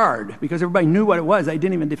a yard, because everybody knew what it was. They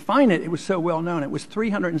didn't even define it. It was so well known. It was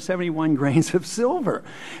 371 grains of silver.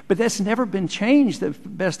 But that's never been changed, the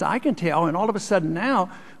best I can tell. And all of a sudden now,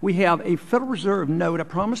 we have a Federal Reserve note, a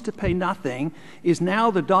promise to pay nothing, is now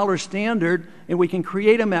the dollar standard, and we can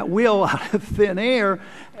create them at will out of thin air.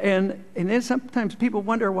 And then sometimes people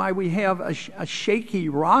wonder why we have a shaky,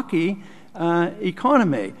 rocky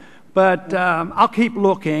economy. But I'll keep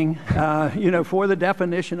looking, for the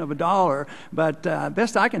definition of a dollar. But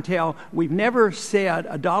best I can tell, we've never said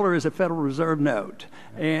a dollar is a Federal Reserve note,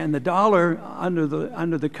 and the dollar under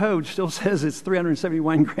the code still says it's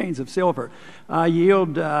 371 grains of silver. I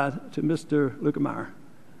yield to Mr. Lukemeyer.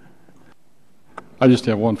 I just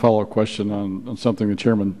have one follow-up question on something the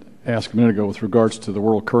chairman asked a minute ago with regards to the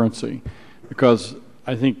world currency. because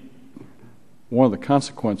I think one of the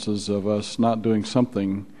consequences of us not doing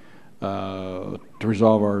something to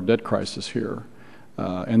resolve our debt crisis here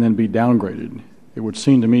and then be downgraded, it would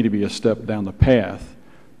seem to me to be a step down the path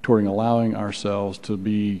toward allowing ourselves to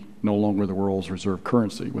be no longer the world's reserve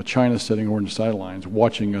currency, with China sitting over on the sidelines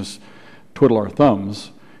watching us twiddle our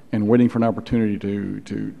thumbs and waiting for an opportunity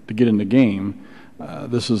to get in the game.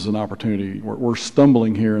 This is an opportunity. We're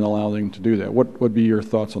stumbling here and allowing them to do that. What would be your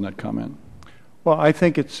thoughts on that comment? Well, I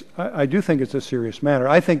do think it's a serious matter.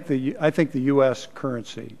 I think the U.S.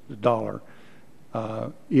 currency, the dollar,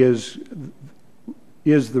 is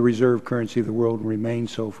the reserve currency of the world and remains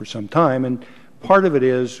so for some time. And part of it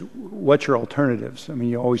is, what's your alternatives? I mean,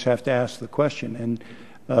 you always have to ask the question. And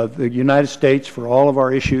the United States, for all of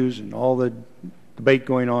our issues and all the debate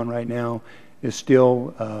going on right now, is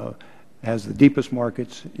still has the deepest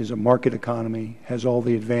markets, is a market economy, has all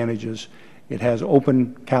the advantages. It has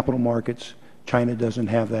open capital markets. China doesn't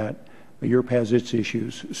have that. Europe has its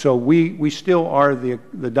issues. So we still are the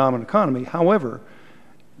dominant economy. However,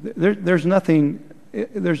 there's nothing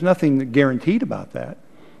guaranteed about that.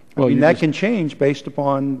 Well, I mean, that can change based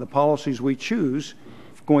upon the policies we choose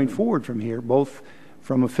going forward from here, both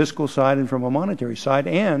from a fiscal side and from a monetary side,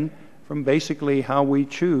 and from basically how we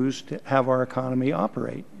choose to have our economy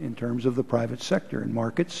operate in terms of the private sector and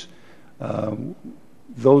markets.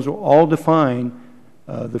 Those will all define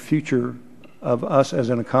the future of us as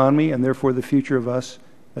an economy, and therefore the future of us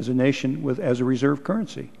as a nation as a reserve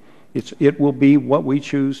currency. It will be what we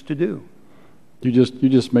choose to do. You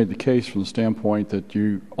just made the case from the standpoint that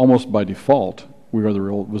you, almost by default, we are the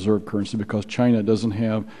real reserve currency because China doesn't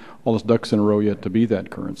have all its ducks in a row yet to be that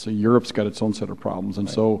currency. Europe's got its own set of problems, and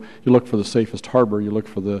so you look for the safest harbor, you look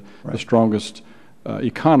for the strongest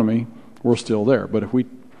economy. We're still there, but if we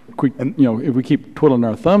keep twiddling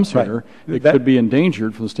our thumbs here, it could be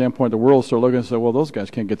endangered from the standpoint the world start looking and say, well, those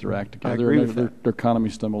guys can't get their act together. I agree with that. Their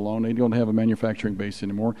economies stumble along. They don't have a manufacturing base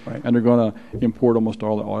anymore, right. And they're going to import almost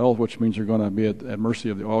all the oil, which means they're going to be at mercy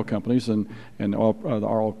of the oil companies and the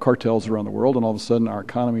oil cartels around the world. And all of a sudden, our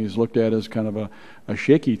economy is looked at as kind of a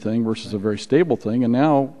shaky thing versus a very stable thing. And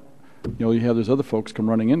now, you have these other folks come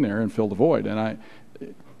running in there and fill the void. And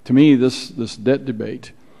to me, this debt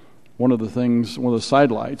debate, one of the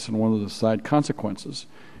sidelights and one of the side consequences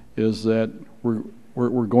is that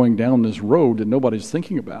we're going down this road that nobody's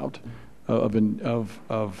thinking about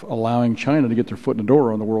of allowing China to get their foot in the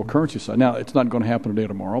door on the world currency side. Now, it's not going to happen today or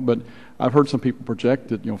tomorrow, but I've heard some people project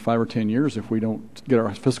that 5 or 10 years, if we don't get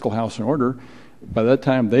our fiscal house in order, by that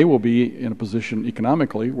time they will be in a position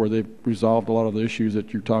economically where they've resolved a lot of the issues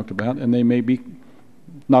that you talked about, and they may be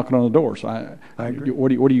knocking on the door. So I agree.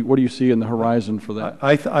 What do you see in the horizon for that?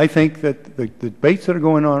 I think that the debates that are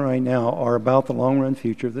going on right now are about the long-run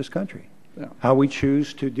future of this country. Yeah. How we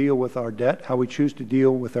choose to deal with our debt, how we choose to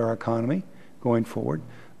deal with our economy going forward.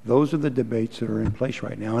 Those are the debates that are in place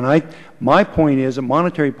right now. And my point is that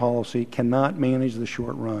monetary policy cannot manage the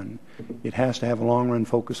short run. It has to have a long-run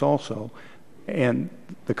focus also. And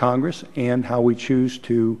the Congress and how we choose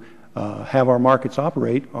to have our markets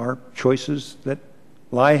operate are choices that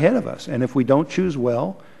lie ahead of us. And if we don't choose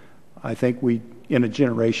well, I think in a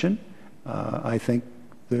generation, I think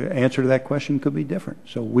the answer to that question could be different.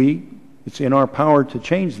 So it's in our power to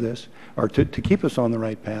change this, or to keep us on the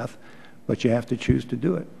right path, but you have to choose to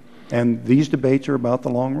do it. And these debates are about the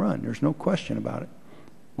long run. There's no question about it.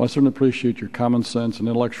 Well, I certainly appreciate your common sense and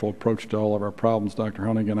intellectual approach to all of our problems, Dr.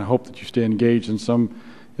 Hoenig, and I hope that you stay engaged in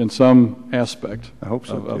some aspect I hope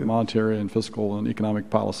so, of monetary and fiscal and economic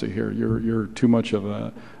policy here. You're too much of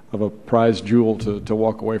a prized jewel to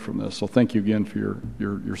walk away from this. So thank you again for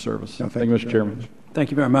your service. No, thank you, Mr. Chairman.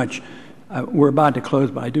 Thank you very much. We're about to close,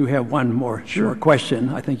 but I do have one more short question.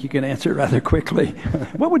 I think you can answer it rather quickly.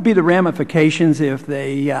 What would be the ramifications if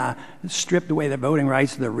they stripped away the voting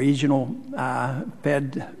rights of the regional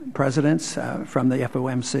Fed presidents from the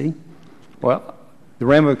FOMC? Well, the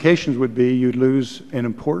ramifications would be you'd lose an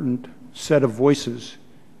important set of voices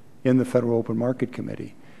in the Federal Open Market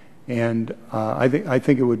Committee. And I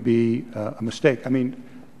think it would be a mistake. I mean,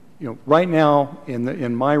 right now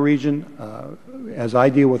in my region, as I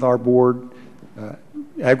deal with our board,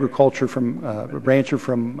 agriculture from rancher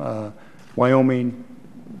from Wyoming,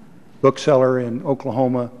 bookseller in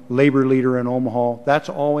Oklahoma, labor leader in Omaha, that's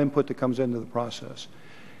all input that comes into the process.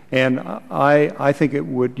 And I think you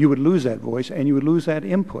would lose that voice and you would lose that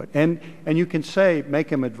input. And you can say make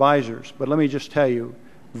them advisors, but let me just tell you,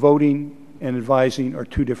 voting and advising are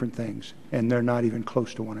two different things, and they're not even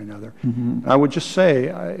close to one another. Mm-hmm. I would just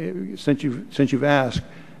say, since you've asked, I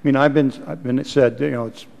mean, I've been said,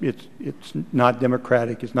 it's not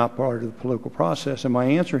democratic, it's not part of the political process, and my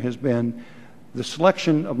answer has been The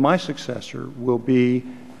selection of my successor will be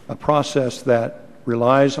a process that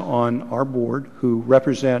relies on our board, who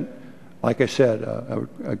represent, like I said,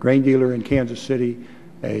 a grain dealer in Kansas City,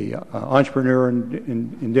 a entrepreneur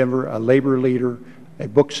in Denver, a labor leader, a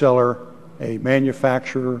bookseller, a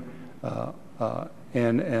manufacturer,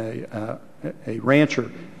 and a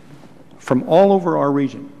rancher from all over our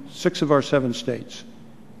region, 6 of our 7 states.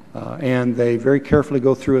 And they very carefully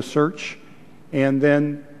go through a search, and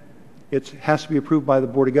then it has to be approved by the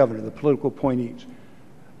Board of Governors, the political appointees.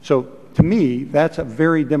 So to me, that's a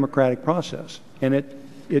very democratic process. And it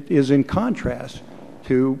is in contrast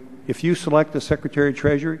to if you select a Secretary of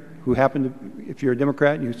Treasury who happen to, if you're a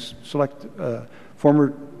Democrat and you select a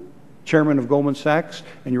former chairman of Goldman Sachs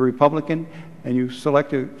and you're a Republican and you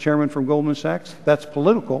select a chairman from Goldman Sachs, that's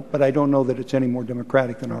political, but I don't know that it's any more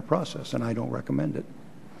democratic than our process, and I don't recommend it.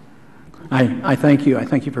 I thank you. I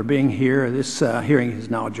thank you for being here. This hearing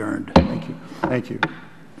is now adjourned. Thank you. Thank you.